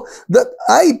rito that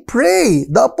I pray,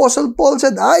 the Apostle Paul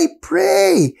said, I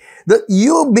pray that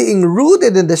you being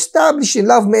rooted and established in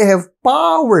love may have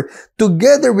power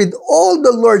together with all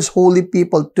the Lord's holy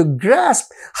people to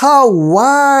grasp how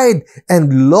wide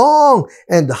and long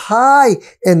and high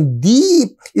and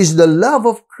deep is the love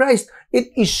of Christ. It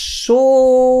is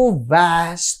so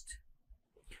vast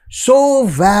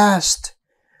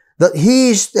that He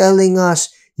is telling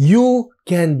us, you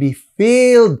can be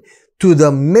filled to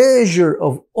the measure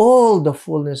of all the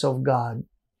fullness of God.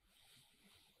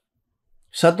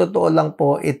 Sa totoo lang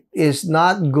po, it is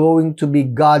not going to be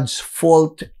God's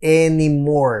fault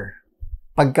anymore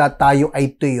pagka tayo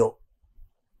ay tuyo.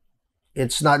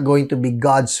 It's not going to be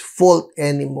God's fault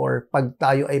anymore pag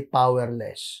tayo ay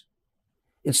powerless.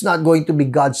 It's not going to be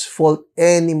God's fault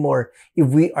anymore if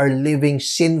we are living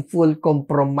sinful,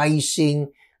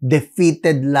 compromising,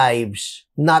 defeated lives.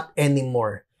 Not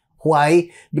anymore.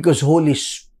 Why? Because Holy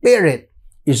Spirit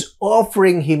is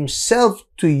offering Himself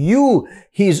to you.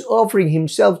 He is offering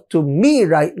Himself to me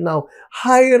right now.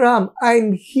 Hiram,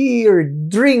 I'm here.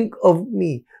 Drink of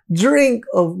me. Drink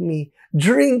of me.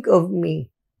 Drink of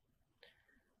me.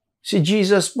 Si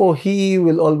Jesus po, He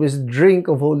will always drink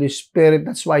of Holy Spirit.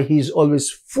 That's why He's always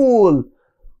full.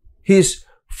 He's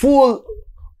full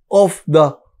of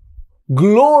the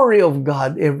glory of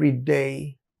God every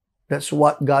day. That's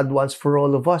what God wants for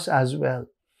all of us as well.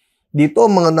 Dito,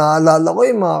 mga naalala ko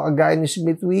yung mga kagaya ni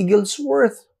Smith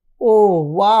Wigglesworth. Oh,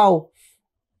 wow!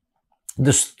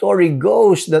 The story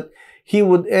goes that he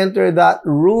would enter that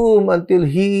room until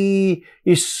he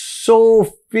is so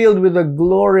filled with the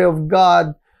glory of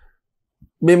God.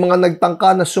 May mga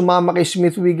nagtangka na sumama kay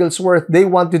Smith Wigglesworth. They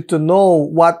wanted to know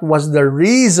what was the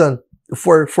reason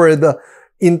for the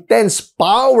intense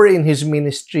power in his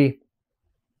ministry.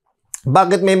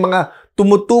 Bakit may mga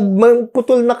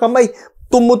putol na kamay,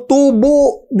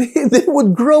 tumutubo, they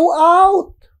would grow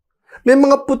out. May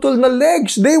mga putol na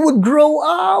legs, they would grow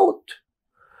out.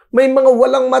 May mga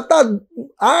walang mata,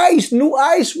 new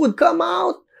eyes would come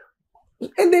out.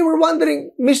 And they were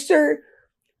wondering, Mr.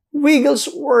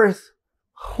 Wigglesworth,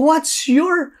 what's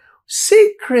your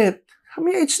secret? I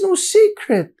mean, it's no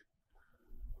secret.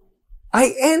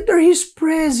 I enter His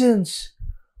presence.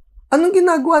 Anong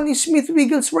ginagawa ni Smith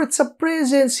Wigglesworth sa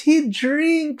presence? He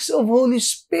drinks of Holy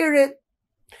Spirit.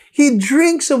 He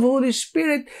drinks of Holy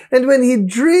Spirit. And when he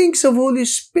drinks of Holy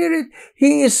Spirit,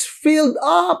 he is filled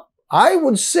up. I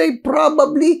would say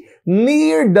probably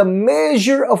near the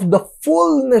measure of the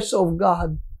fullness of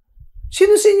God.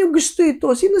 Sino sa inyo gusto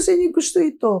ito? Sino sa inyo gusto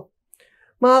ito?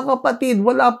 Mga kapatid,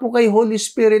 wala po kay Holy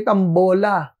Spirit ang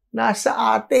bola.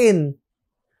 Nasa atin.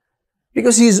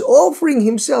 Because He's offering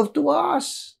Himself to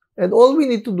us. And all we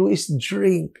need to do is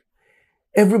drink.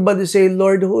 Everybody say,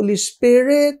 Lord, Holy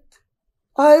Spirit,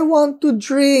 I want to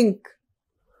drink.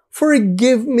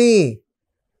 Forgive me.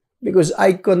 Because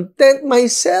I content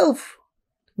myself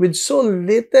with so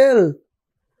little.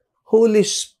 Holy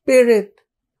Spirit,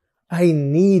 I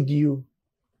need you.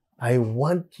 I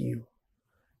want you.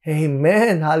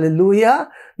 Amen. Hallelujah.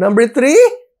 Number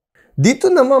 3, dito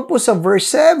naman po sa verse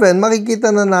 7, makikita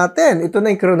na natin. Ito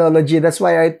na yung chronology. That's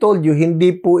why I told you,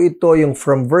 hindi po ito yung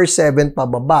from verse 7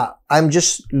 pababa. I'm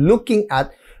just looking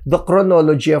at the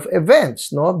chronology of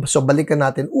events. No? So balikan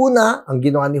natin. Una, ang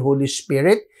ginawa ni Holy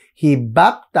Spirit, He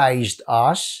baptized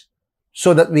us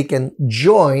so that we can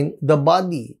join the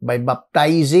body. By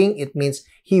baptizing, it means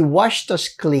He washed us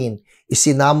clean.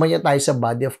 Isinama niya tayo sa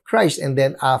body of Christ. And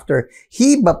then after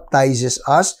He baptizes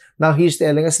us, now He's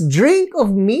telling us, drink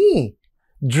of me.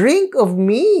 Drink of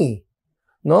me.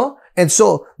 No? And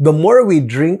so, the more we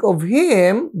drink of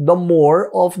Him, the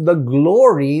more of the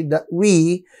glory that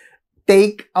we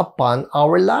take upon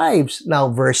our lives. Now,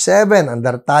 verse 7,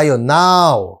 andar tayo.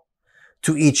 Now,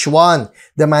 to each one,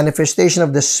 the manifestation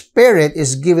of the Spirit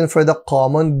is given for the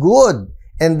common good.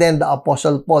 And then the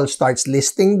Apostle Paul starts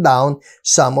listing down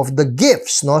some of the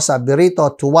gifts. No? Sabi rito,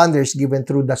 to one there is given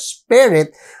through the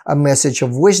Spirit a message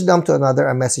of wisdom, to another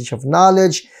a message of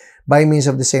knowledge, by means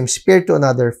of the same Spirit, to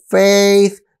another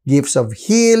faith, gifts of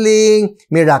healing,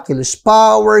 miraculous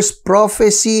powers,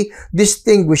 prophecy,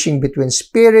 distinguishing between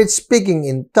spirits, speaking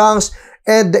in tongues,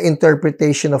 and the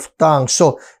interpretation of tongues.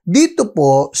 So, dito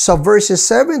po, sa verses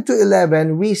 7 to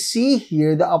 11, we see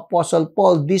here the Apostle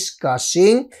Paul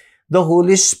discussing the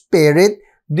Holy Spirit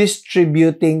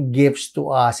distributing gifts to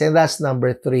us. And that's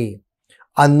number 3.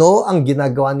 Ano ang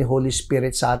ginagawa ni Holy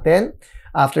Spirit sa atin?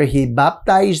 After He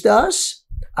baptized us,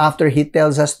 after He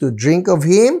tells us to drink of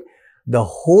Him, the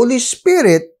Holy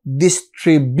Spirit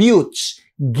distributes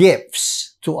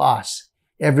gifts to us.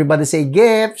 Everybody say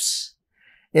gifts.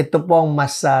 Ito pong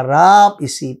masarap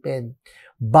isipin.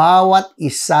 Bawat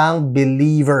isang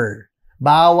believer,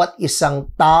 bawat isang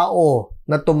tao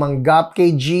na tumanggap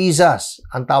kay Jesus,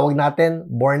 ang tawag natin,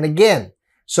 born again.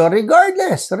 So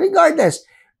regardless,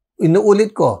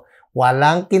 inuulit ko,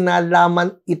 walang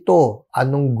kinalaman ito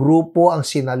anong grupo ang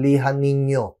sinalihan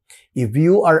ninyo. If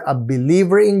you are a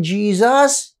believer in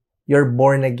Jesus, you're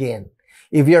born again.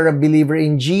 If you're a believer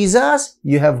in Jesus,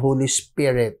 you have Holy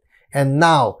Spirit. And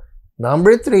now,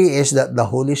 number 3 is that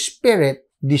the Holy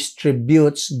Spirit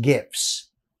distributes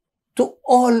gifts to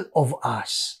all of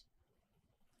us.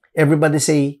 Everybody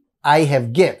say, I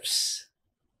have gifts.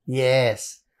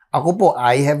 Yes. Ako po,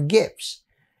 I have gifts.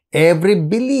 Every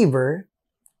believer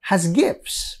has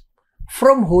gifts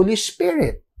from Holy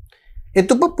Spirit.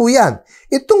 Ito pa po yan.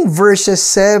 Itong verses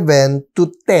 7 to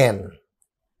 10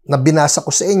 na binasa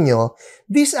ko sa inyo,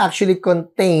 this actually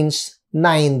contains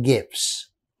 9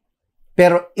 gifts.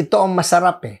 Pero ito ang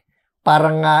masarap eh.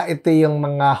 Parang ito yung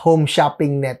mga home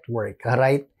shopping network,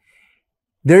 right?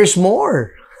 There's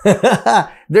more.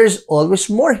 There's always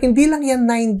more. Hindi lang yan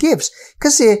 9 gifts.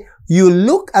 Kasi you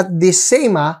look at this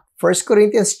same, 1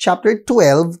 Corinthians chapter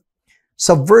 12,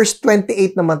 sa verse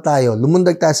 28 naman tayo.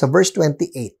 Lumundag tayo sa verse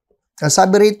 28. Ang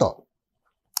sabi rito,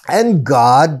 and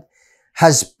God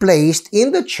has placed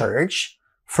in the church,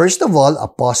 first of all,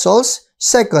 apostles,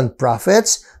 second,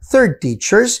 prophets, third,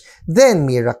 teachers, then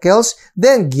miracles,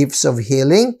 then gifts of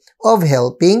healing, of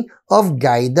helping, of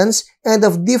guidance, and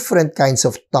of different kinds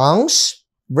of tongues.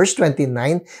 Verse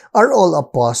 29, are all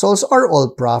apostles, are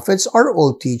all prophets, are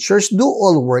all teachers, do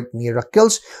all work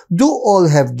miracles, do all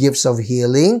have gifts of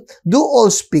healing, do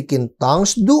all speak in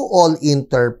tongues, do all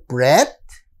interpret.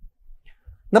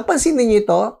 Napansin niyo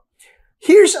ito?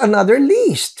 Here's another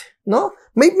list, no?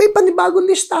 May panibagong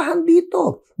listahan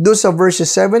dito. Do sa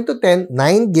verses 7 to 10,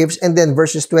 9 gifts, and then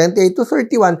verses 28 to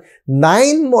 31,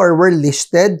 9 more were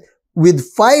listed with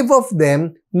 5 of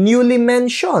them newly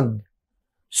mentioned.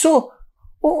 So,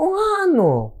 oo nga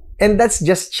ano. And that's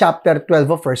just chapter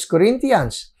 12 of 1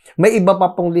 Corinthians. May iba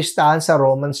pa pong listahan sa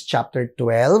Romans chapter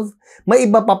 12, may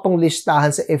iba pa pong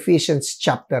listahan sa Ephesians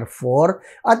chapter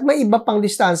 4, at may iba pang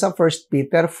listahan sa 1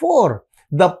 Peter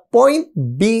 4. The point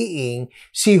being,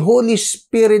 si Holy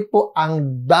Spirit po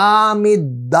ang dami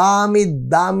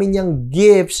niyang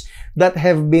gifts that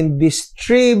have been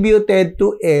distributed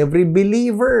to every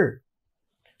believer.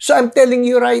 So I'm telling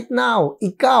you right now,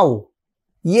 ikaw,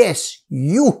 yes,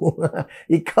 you,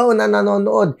 ikaw na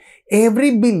nanonood,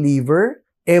 every believer,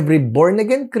 every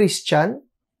born-again Christian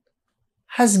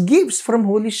has gifts from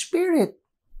Holy Spirit.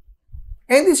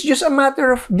 And it's just a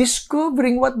matter of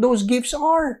discovering what those gifts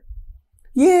are.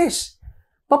 Yes.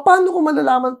 Paano ko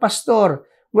malalaman, Pastor?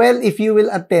 Well, if you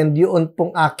will attend yun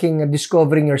pong aking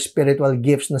Discovering Your Spiritual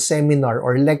Gifts na seminar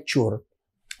or lecture,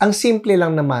 ang simple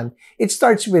lang naman, it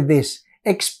starts with this,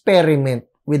 experiment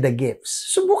with the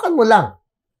gifts. Subukan mo lang.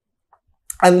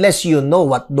 Unless you know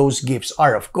what those gifts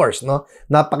are, of course, no?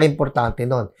 Napaka-importante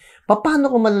nun. Paano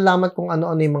ko malalaman kung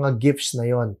ano-ano yung mga gifts na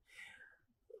yon?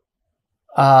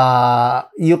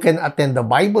 You can attend the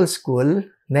Bible school,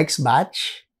 next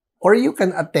batch, or you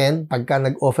can attend, pagka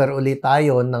nag-offer ulit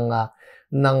tayo ng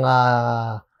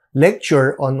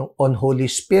lecture on Holy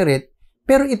Spirit.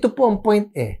 Pero ito po ang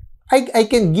point I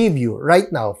can give you right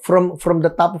now, from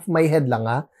the top of my head lang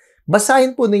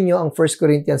basahin po ninyo ang 1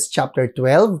 Corinthians chapter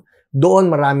 12.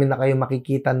 Doon marami na kayo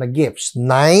makikita na gifts.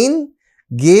 9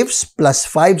 gifts plus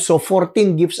 5, so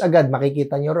 14 gifts agad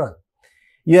makikita nyo ron.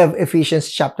 You have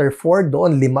Ephesians chapter 4,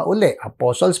 doon 5 uli.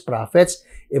 Apostles, prophets,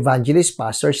 evangelists,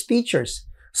 pastors, teachers.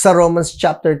 Sa Romans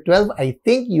chapter 12, I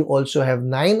think you also have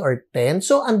 9 or 10.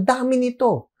 So, ang dami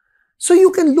nito. So, you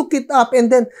can look it up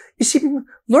and then, isipin mo,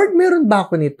 Lord, meron ba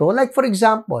ako nito? Like, for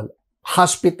example,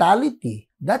 hospitality,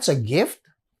 that's a gift.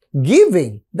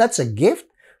 Giving, that's a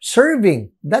gift.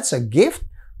 Serving, that's a gift.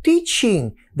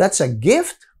 Teaching, that's a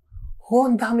gift. Oh,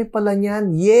 ang dami pala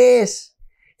niyan. Yes.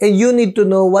 And you need to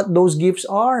know what those gifts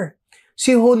are.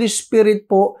 Si Holy Spirit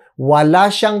po, wala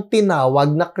siyang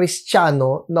tinawag na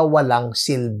Kristiyano na walang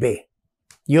silbi.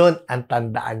 Yun ang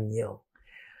tandaan niyo.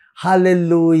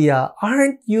 Hallelujah!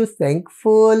 Aren't you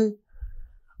thankful?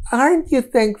 Aren't you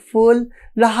thankful?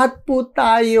 Lahat po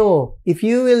tayo. If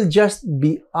you will just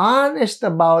be honest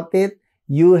about it,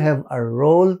 you have a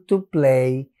role to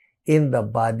play in the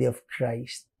body of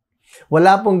Christ.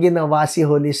 Wala pong ginawa si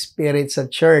Holy Spirit sa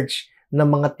church na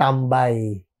mga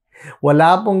tambay.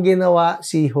 Wala pong ginawa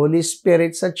si Holy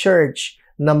Spirit sa church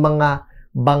na mga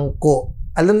bangko.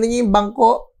 Alam niyo yung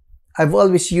bangko? I've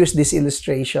always used this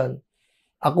illustration.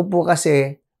 Ako po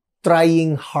kasi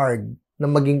trying hard na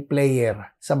maging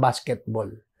player sa basketball.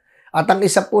 At ang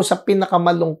isa po sa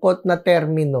pinakamalungkot na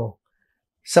termino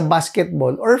sa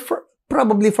basketball or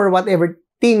probably for whatever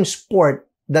team sport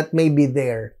that may be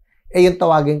there, yung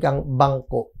tawagin kang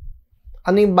bangko.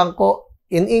 Ano yung bangko?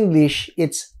 In English,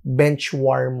 it's bench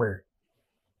warmer.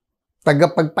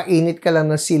 Tagapagpainit ka lang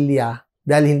ng silya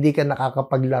dahil hindi ka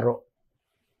nakakapaglaro.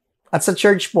 At sa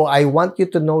church po, I want you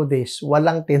to know this,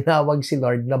 walang tinawag si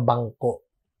Lord na bangko.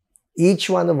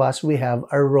 Each one of us, we have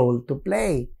a role to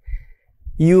play.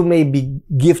 You may be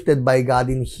gifted by God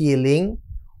in healing,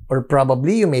 or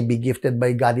probably you may be gifted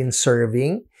by God in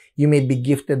serving. You may be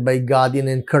gifted by God in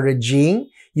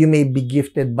encouraging. You may be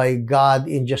gifted by God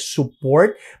in just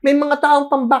support. May mga taong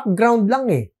pang-background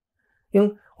lang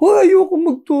Yung, ayoko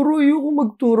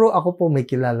magturo. Ako po may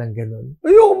kilalang ganun.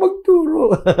 Ayoko magturo.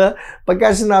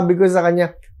 Pagka sinabi ko sa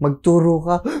kanya, magturo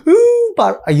ka,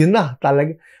 ayun na,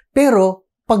 talaga.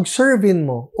 Pero, pag-servin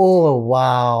mo, oh,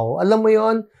 wow. Alam mo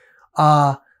yon,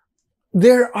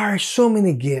 there are so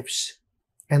many gifts.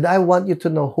 And I want you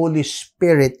to know, Holy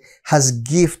Spirit has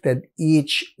gifted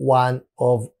each one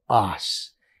of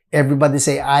us. Everybody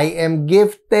say, I am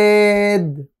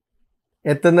gifted.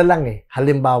 Ito na lang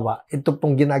halimbawa, ito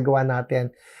pong ginagawa natin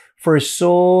for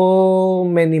so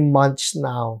many months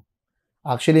now.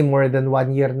 Actually, more than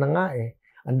 1 year na nga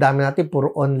Ang dami natin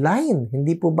puro online,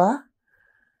 hindi po ba?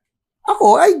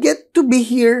 Ako, I get to be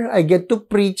here, I get to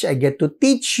preach, I get to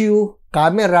teach you,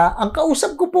 camera. Ang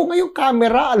kausap ko po ngayong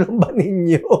camera, alam ba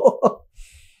ninyo?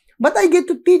 But I get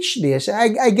to teach this.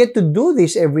 I get to do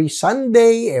this every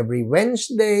Sunday, every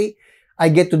Wednesday.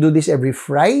 I get to do this every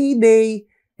Friday.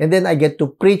 And then I get to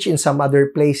preach in some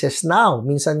other places now.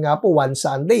 Minsan nga po, one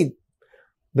Sunday,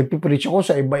 nagpipreach ako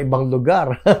sa iba-ibang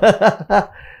lugar.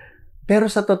 Pero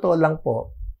sa totoo lang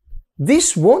po,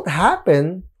 this won't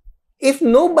happen if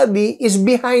nobody is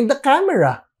behind the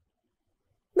camera.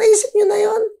 Naisip nyo na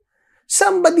yon?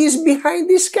 Somebody is behind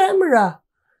this camera.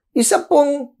 Isa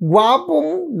pong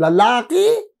gwapong lalaki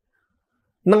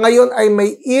na ngayon ay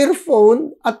may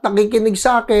earphone at nakikinig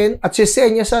sa akin at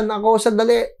sisenyasan ako sa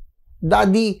dali.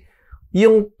 Daddy,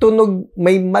 yung tunog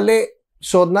may mali.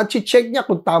 So, nachi-check niya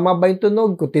kung tama ba yung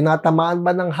tunog, kung tinatamaan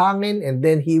ba ng hangin, and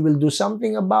then he will do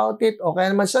something about it. O kaya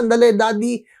naman, sandali,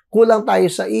 Daddy, kulang tayo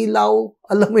sa ilaw.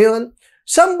 Alam mo yun?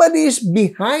 Somebody is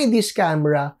behind this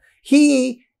camera.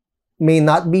 He may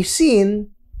not be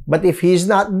seen, but if he's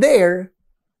not there,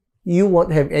 you won't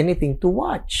have anything to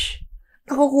watch.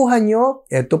 Nakukuha nyo?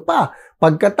 Eto pa.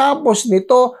 Pagkatapos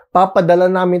nito, papadala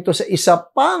namin to sa isa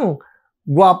pang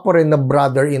gwapo rin na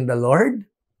brother in the Lord.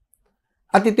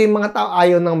 At ito yung mga tao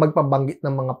ayaw nang magpabanggit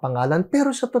ng mga pangalan. Pero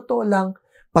sa totoo lang,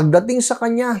 Pagdating sa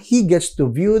kanya, he gets to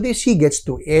view this, he gets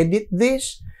to edit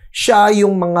this. Siya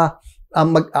yung mga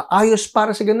mag-aayos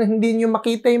para sa ganun, hindi nyo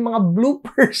makita yung mga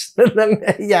bloopers na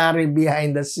nangyayari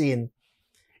behind the scene.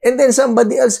 And then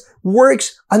somebody else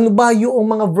works, ano ba yung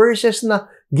mga verses na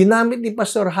ginamit ni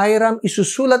Pastor Hiram,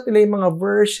 isusulat nila yung mga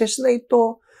verses na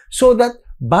ito so that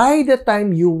by the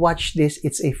time you watch this,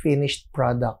 it's a finished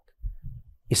product.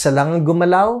 Isa lang ang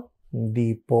gumalaw?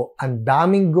 Hindi po. Ang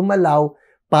daming gumalaw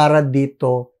para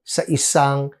dito sa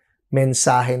isang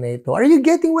mensahe na ito. Are you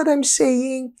getting what I'm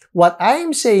saying? What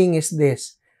I'm saying is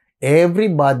this.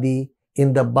 Everybody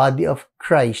in the body of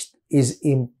Christ is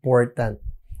important.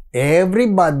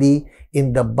 Everybody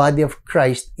in the body of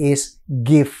Christ is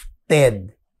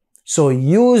gifted. So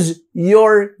use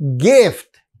your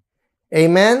gift.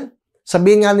 Amen?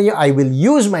 Sabihin nga ninyo, I will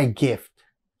use my gift.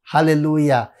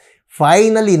 Hallelujah.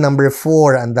 Finally, number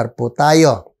 4, andar po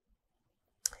tayo.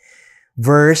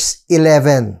 Verse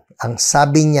 11, ang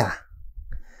sabi niya,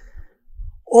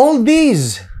 all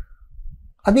these,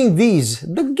 these,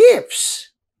 the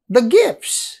gifts,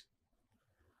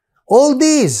 all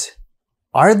these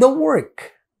are the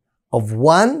work of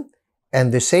one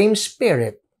and the same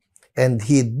Spirit, and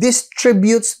He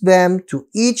distributes them to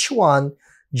each one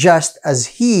just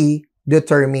as He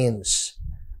determines.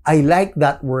 I like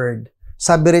that word.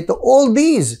 Sabi rito, all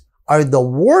these are the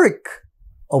work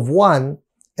of one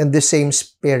and the same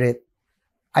Spirit.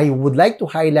 I would like to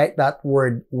highlight that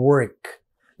word, work.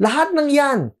 Lahat ng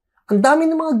yan. Ang dami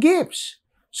ng mga gifts.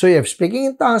 So you have speaking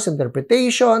in tongues,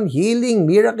 interpretation, healing,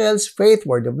 miracles, faith,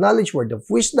 word of knowledge, word of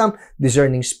wisdom,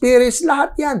 discerning spirits,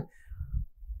 lahat yan.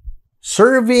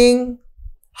 Serving,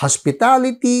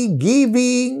 hospitality,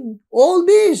 giving, all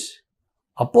this.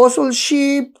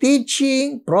 Apostleship,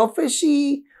 teaching,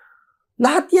 prophecy,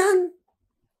 lahat yan.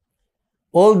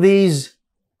 All these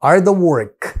are the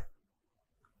work.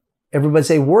 Everybody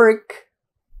say work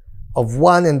of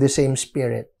one and the same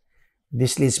Spirit.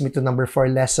 This leads me to number 4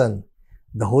 lesson.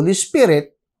 The Holy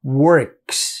Spirit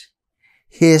works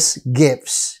His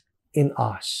gifts in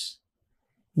us.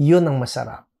 Yun ang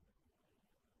masarap.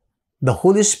 The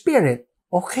Holy Spirit,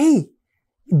 okay,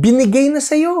 binigay na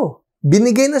sa'yo.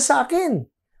 Binigay na sa akin.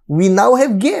 We now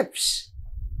have gifts.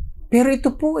 Pero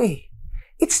ito po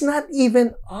it's not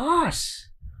even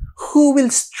us who will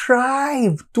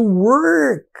strive to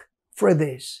work for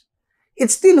this.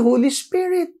 It's still Holy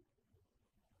Spirit.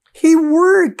 He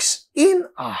works in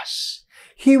us.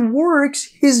 He works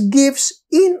His gifts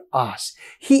in us.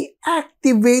 He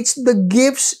activates the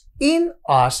gifts in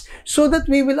us so that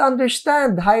we will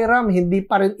understand, Hiram, hindi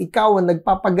pa rin ikaw ang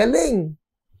nagpapagaling.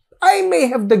 I may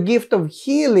have the gift of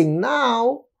healing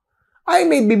now. I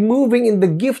may be moving in the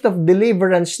gift of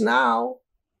deliverance now.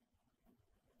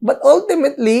 But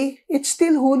ultimately, it's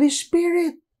still Holy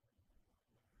Spirit.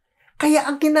 Kaya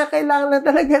ang kinakailangan na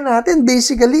talaga natin,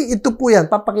 basically, ito po yan.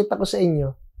 Papakita ko sa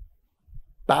inyo.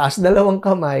 Taas 2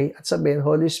 kamay at sabihin,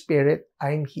 Holy Spirit,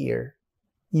 I'm here.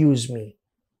 Use me.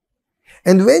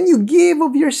 And when you give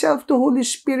of yourself to Holy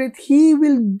Spirit, He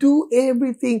will do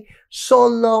everything so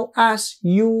long as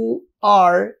you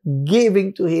are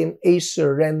giving to Him a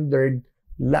surrendered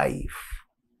life.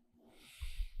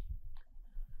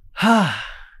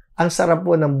 Ang sarap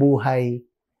po ng buhay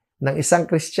ng isang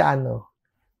Kristiyano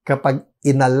kapag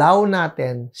inalaw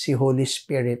natin si Holy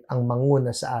Spirit ang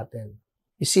manguna sa atin.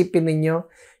 Isipin ninyo,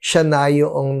 siya na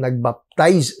yung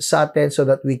nagbaptize sa atin so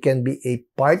that we can be a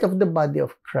part of the body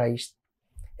of Christ.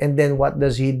 And then what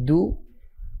does He do?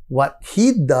 What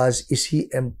He does is He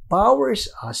empowers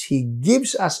us. He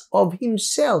gives us of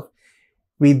Himself.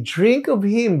 We drink of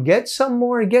Him. Get some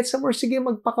more. Sige,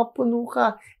 magpakapuno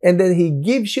ka. And then He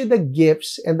gives you the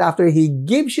gifts. And after He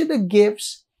gives you the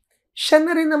gifts, siya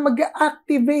na rin ang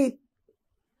mag-activate.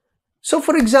 So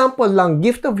for example lang,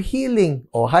 gift of healing.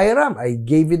 Hiram, I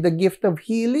gave you the gift of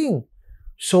healing.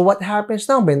 So what happens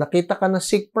now? May nakita ka na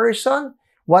sick person?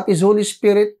 What is Holy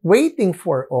Spirit waiting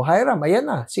for? Hiram, ayan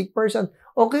na, sick person.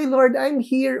 Okay, Lord, I'm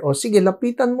here. Sige,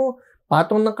 lapitan mo.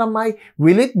 Patong ng kamay.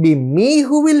 Will it be me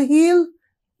who will heal?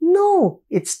 No,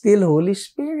 it's still Holy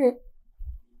Spirit.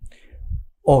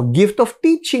 Gift of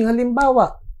teaching,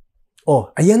 halimbawa.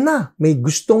 Ayan na, may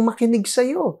gustong makinig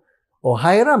sa'yo.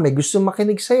 Hiram, may gustong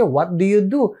makinig sa'yo. What do you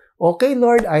do? Okay,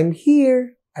 Lord, I'm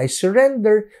here. I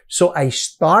surrender. So I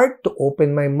start to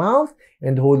open my mouth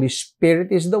and the Holy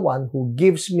Spirit is the one who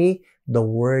gives me the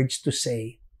words to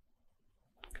say.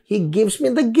 He gives me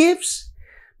the gifts,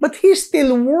 but He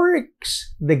still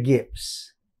works the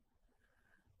gifts.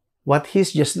 What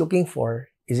He's just looking for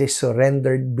is a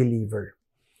surrendered believer.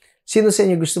 Sino sa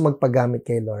inyo gusto magpagamit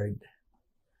kay Lord?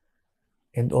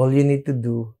 And all you need to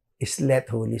do is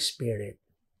let Holy Spirit.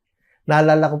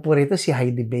 Naalala ko po rito si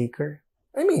Heidi Baker.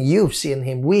 I mean, you've seen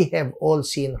him. We have all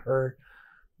seen her.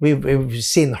 We've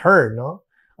seen her, no?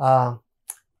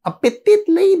 A petite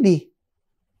lady.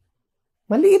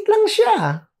 Maliit lang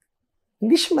siya.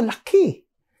 Hindi siya malaki.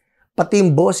 Pati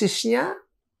yung boses niya,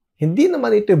 hindi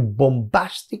naman ito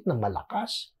bombastic na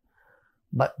malakas.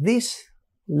 But this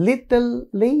little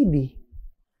lady,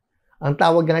 ang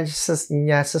tawag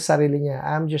niya sa sarili niya,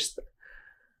 I'm just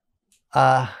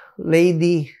a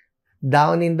lady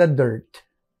down in the dirt.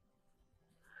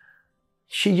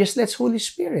 She just lets Holy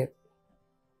Spirit,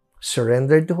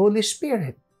 surrendered to Holy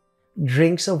Spirit,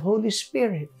 drinks of Holy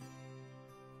Spirit,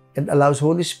 and allows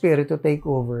Holy Spirit to take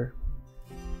over.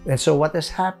 And so what has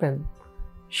happened?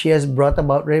 She has brought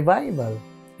about revival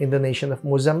in the nation of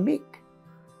Mozambique,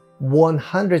 won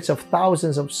hundreds of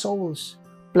thousands of souls,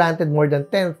 planted more than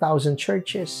 10,000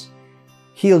 churches,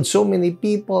 healed so many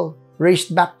people,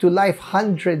 raised back to life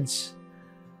hundreds.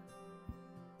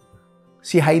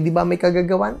 Si Heidi ba may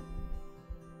kagagawan?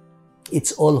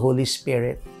 It's all Holy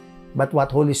Spirit. But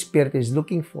what Holy Spirit is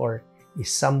looking for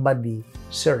is somebody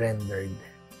surrendered.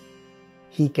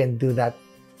 He can do that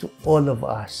to all of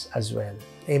us as well.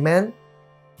 Amen?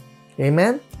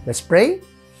 Amen? Let's pray.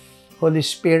 Holy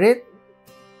Spirit,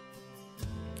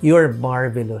 you're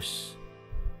marvelous.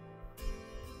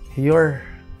 You're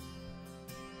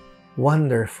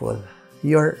wonderful.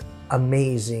 You're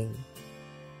amazing.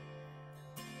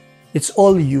 It's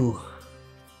all you.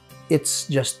 It's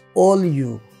just all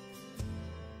you.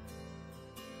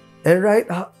 And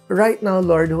right now,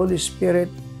 Lord, Holy Spirit,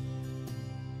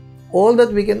 all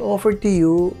that we can offer to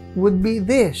you would be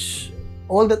this.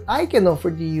 All that I can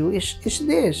offer to you is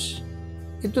this.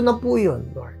 Ito na po yun,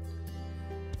 Lord.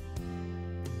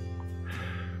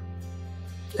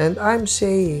 And I'm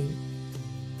saying,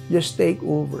 just take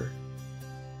over.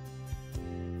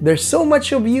 There's so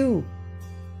much of you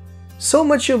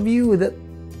that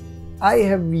I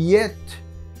have yet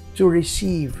to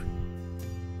receive,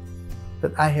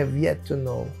 that I have yet to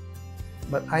know.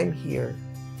 But I'm here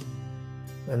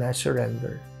and I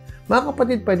surrender. Mga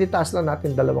kapatid, pwede taas lang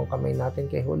natin dalawang kamay natin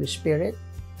kay Holy Spirit.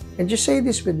 And just say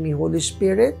this with me, Holy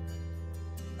Spirit,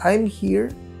 I'm here.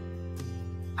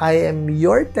 I am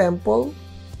your temple.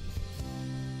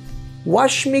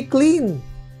 Wash me clean.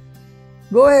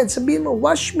 Go ahead, sabihin mo,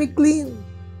 wash me clean.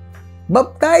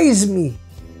 Baptize me.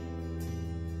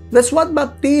 That's what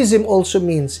baptism also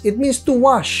means. It means to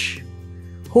wash.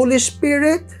 Holy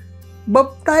Spirit,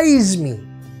 baptize me.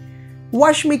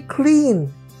 Wash me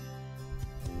clean.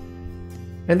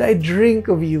 And I drink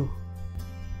of you.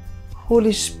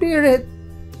 Holy Spirit,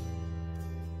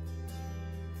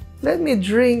 let me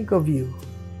drink of you.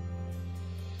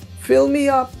 Fill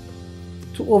me up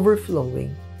to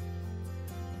overflowing.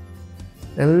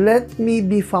 And let me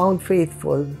be found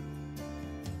faithful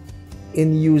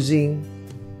in using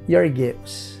your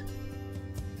gifts.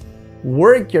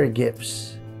 Work your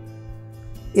gifts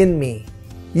in me.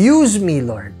 Use me,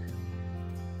 Lord.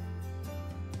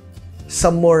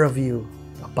 Some more of you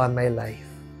upon my life.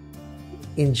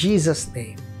 In Jesus'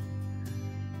 name.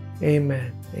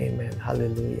 Amen. Amen.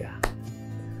 Hallelujah.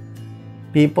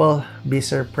 People, be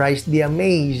surprised, be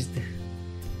amazed,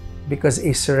 because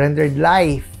a surrendered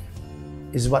life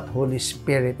is what Holy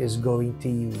Spirit is going to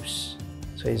use.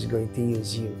 So He's going to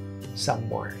use you some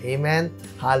more. Amen.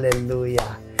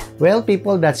 Hallelujah. Well,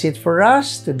 people, that's it for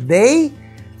us today.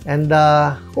 And,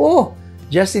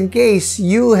 just in case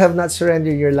you have not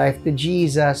surrendered your life to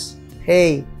Jesus,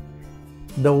 hey,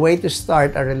 the way to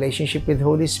start a relationship with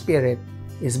Holy Spirit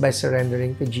is by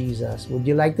surrendering to Jesus. Would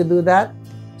you like to do that?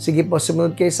 Sige po,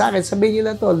 sumunod kayo sa akin. Sabihin niyo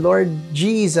na to, Lord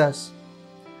Jesus,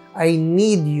 I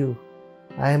need you.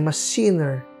 I am a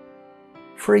sinner.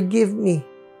 Forgive me.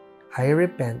 I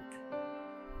repent.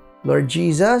 Lord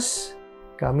Jesus,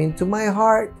 come into my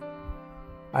heart.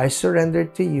 I surrender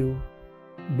to you.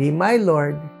 Be my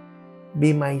Lord.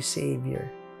 Be my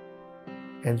Savior.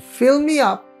 And fill me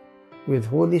up with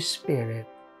Holy Spirit.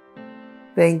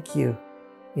 Thank you.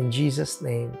 In Jesus'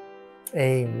 name,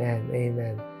 amen.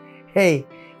 Amen. Hey,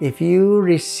 if you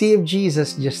received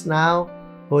Jesus just now,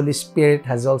 Holy Spirit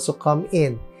has also come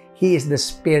in. He is the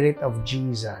Spirit of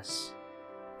Jesus.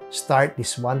 Start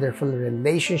this wonderful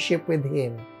relationship with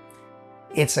Him.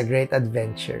 It's a great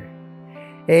adventure.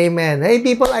 Amen. Hey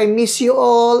people, I miss you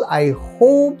all. I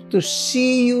hope to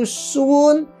see you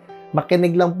soon.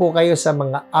 Makinig lang po kayo sa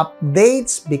mga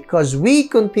updates because we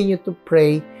continue to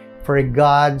pray for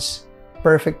God's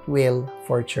perfect will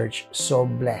for church. So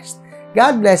blessed.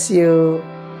 God bless you.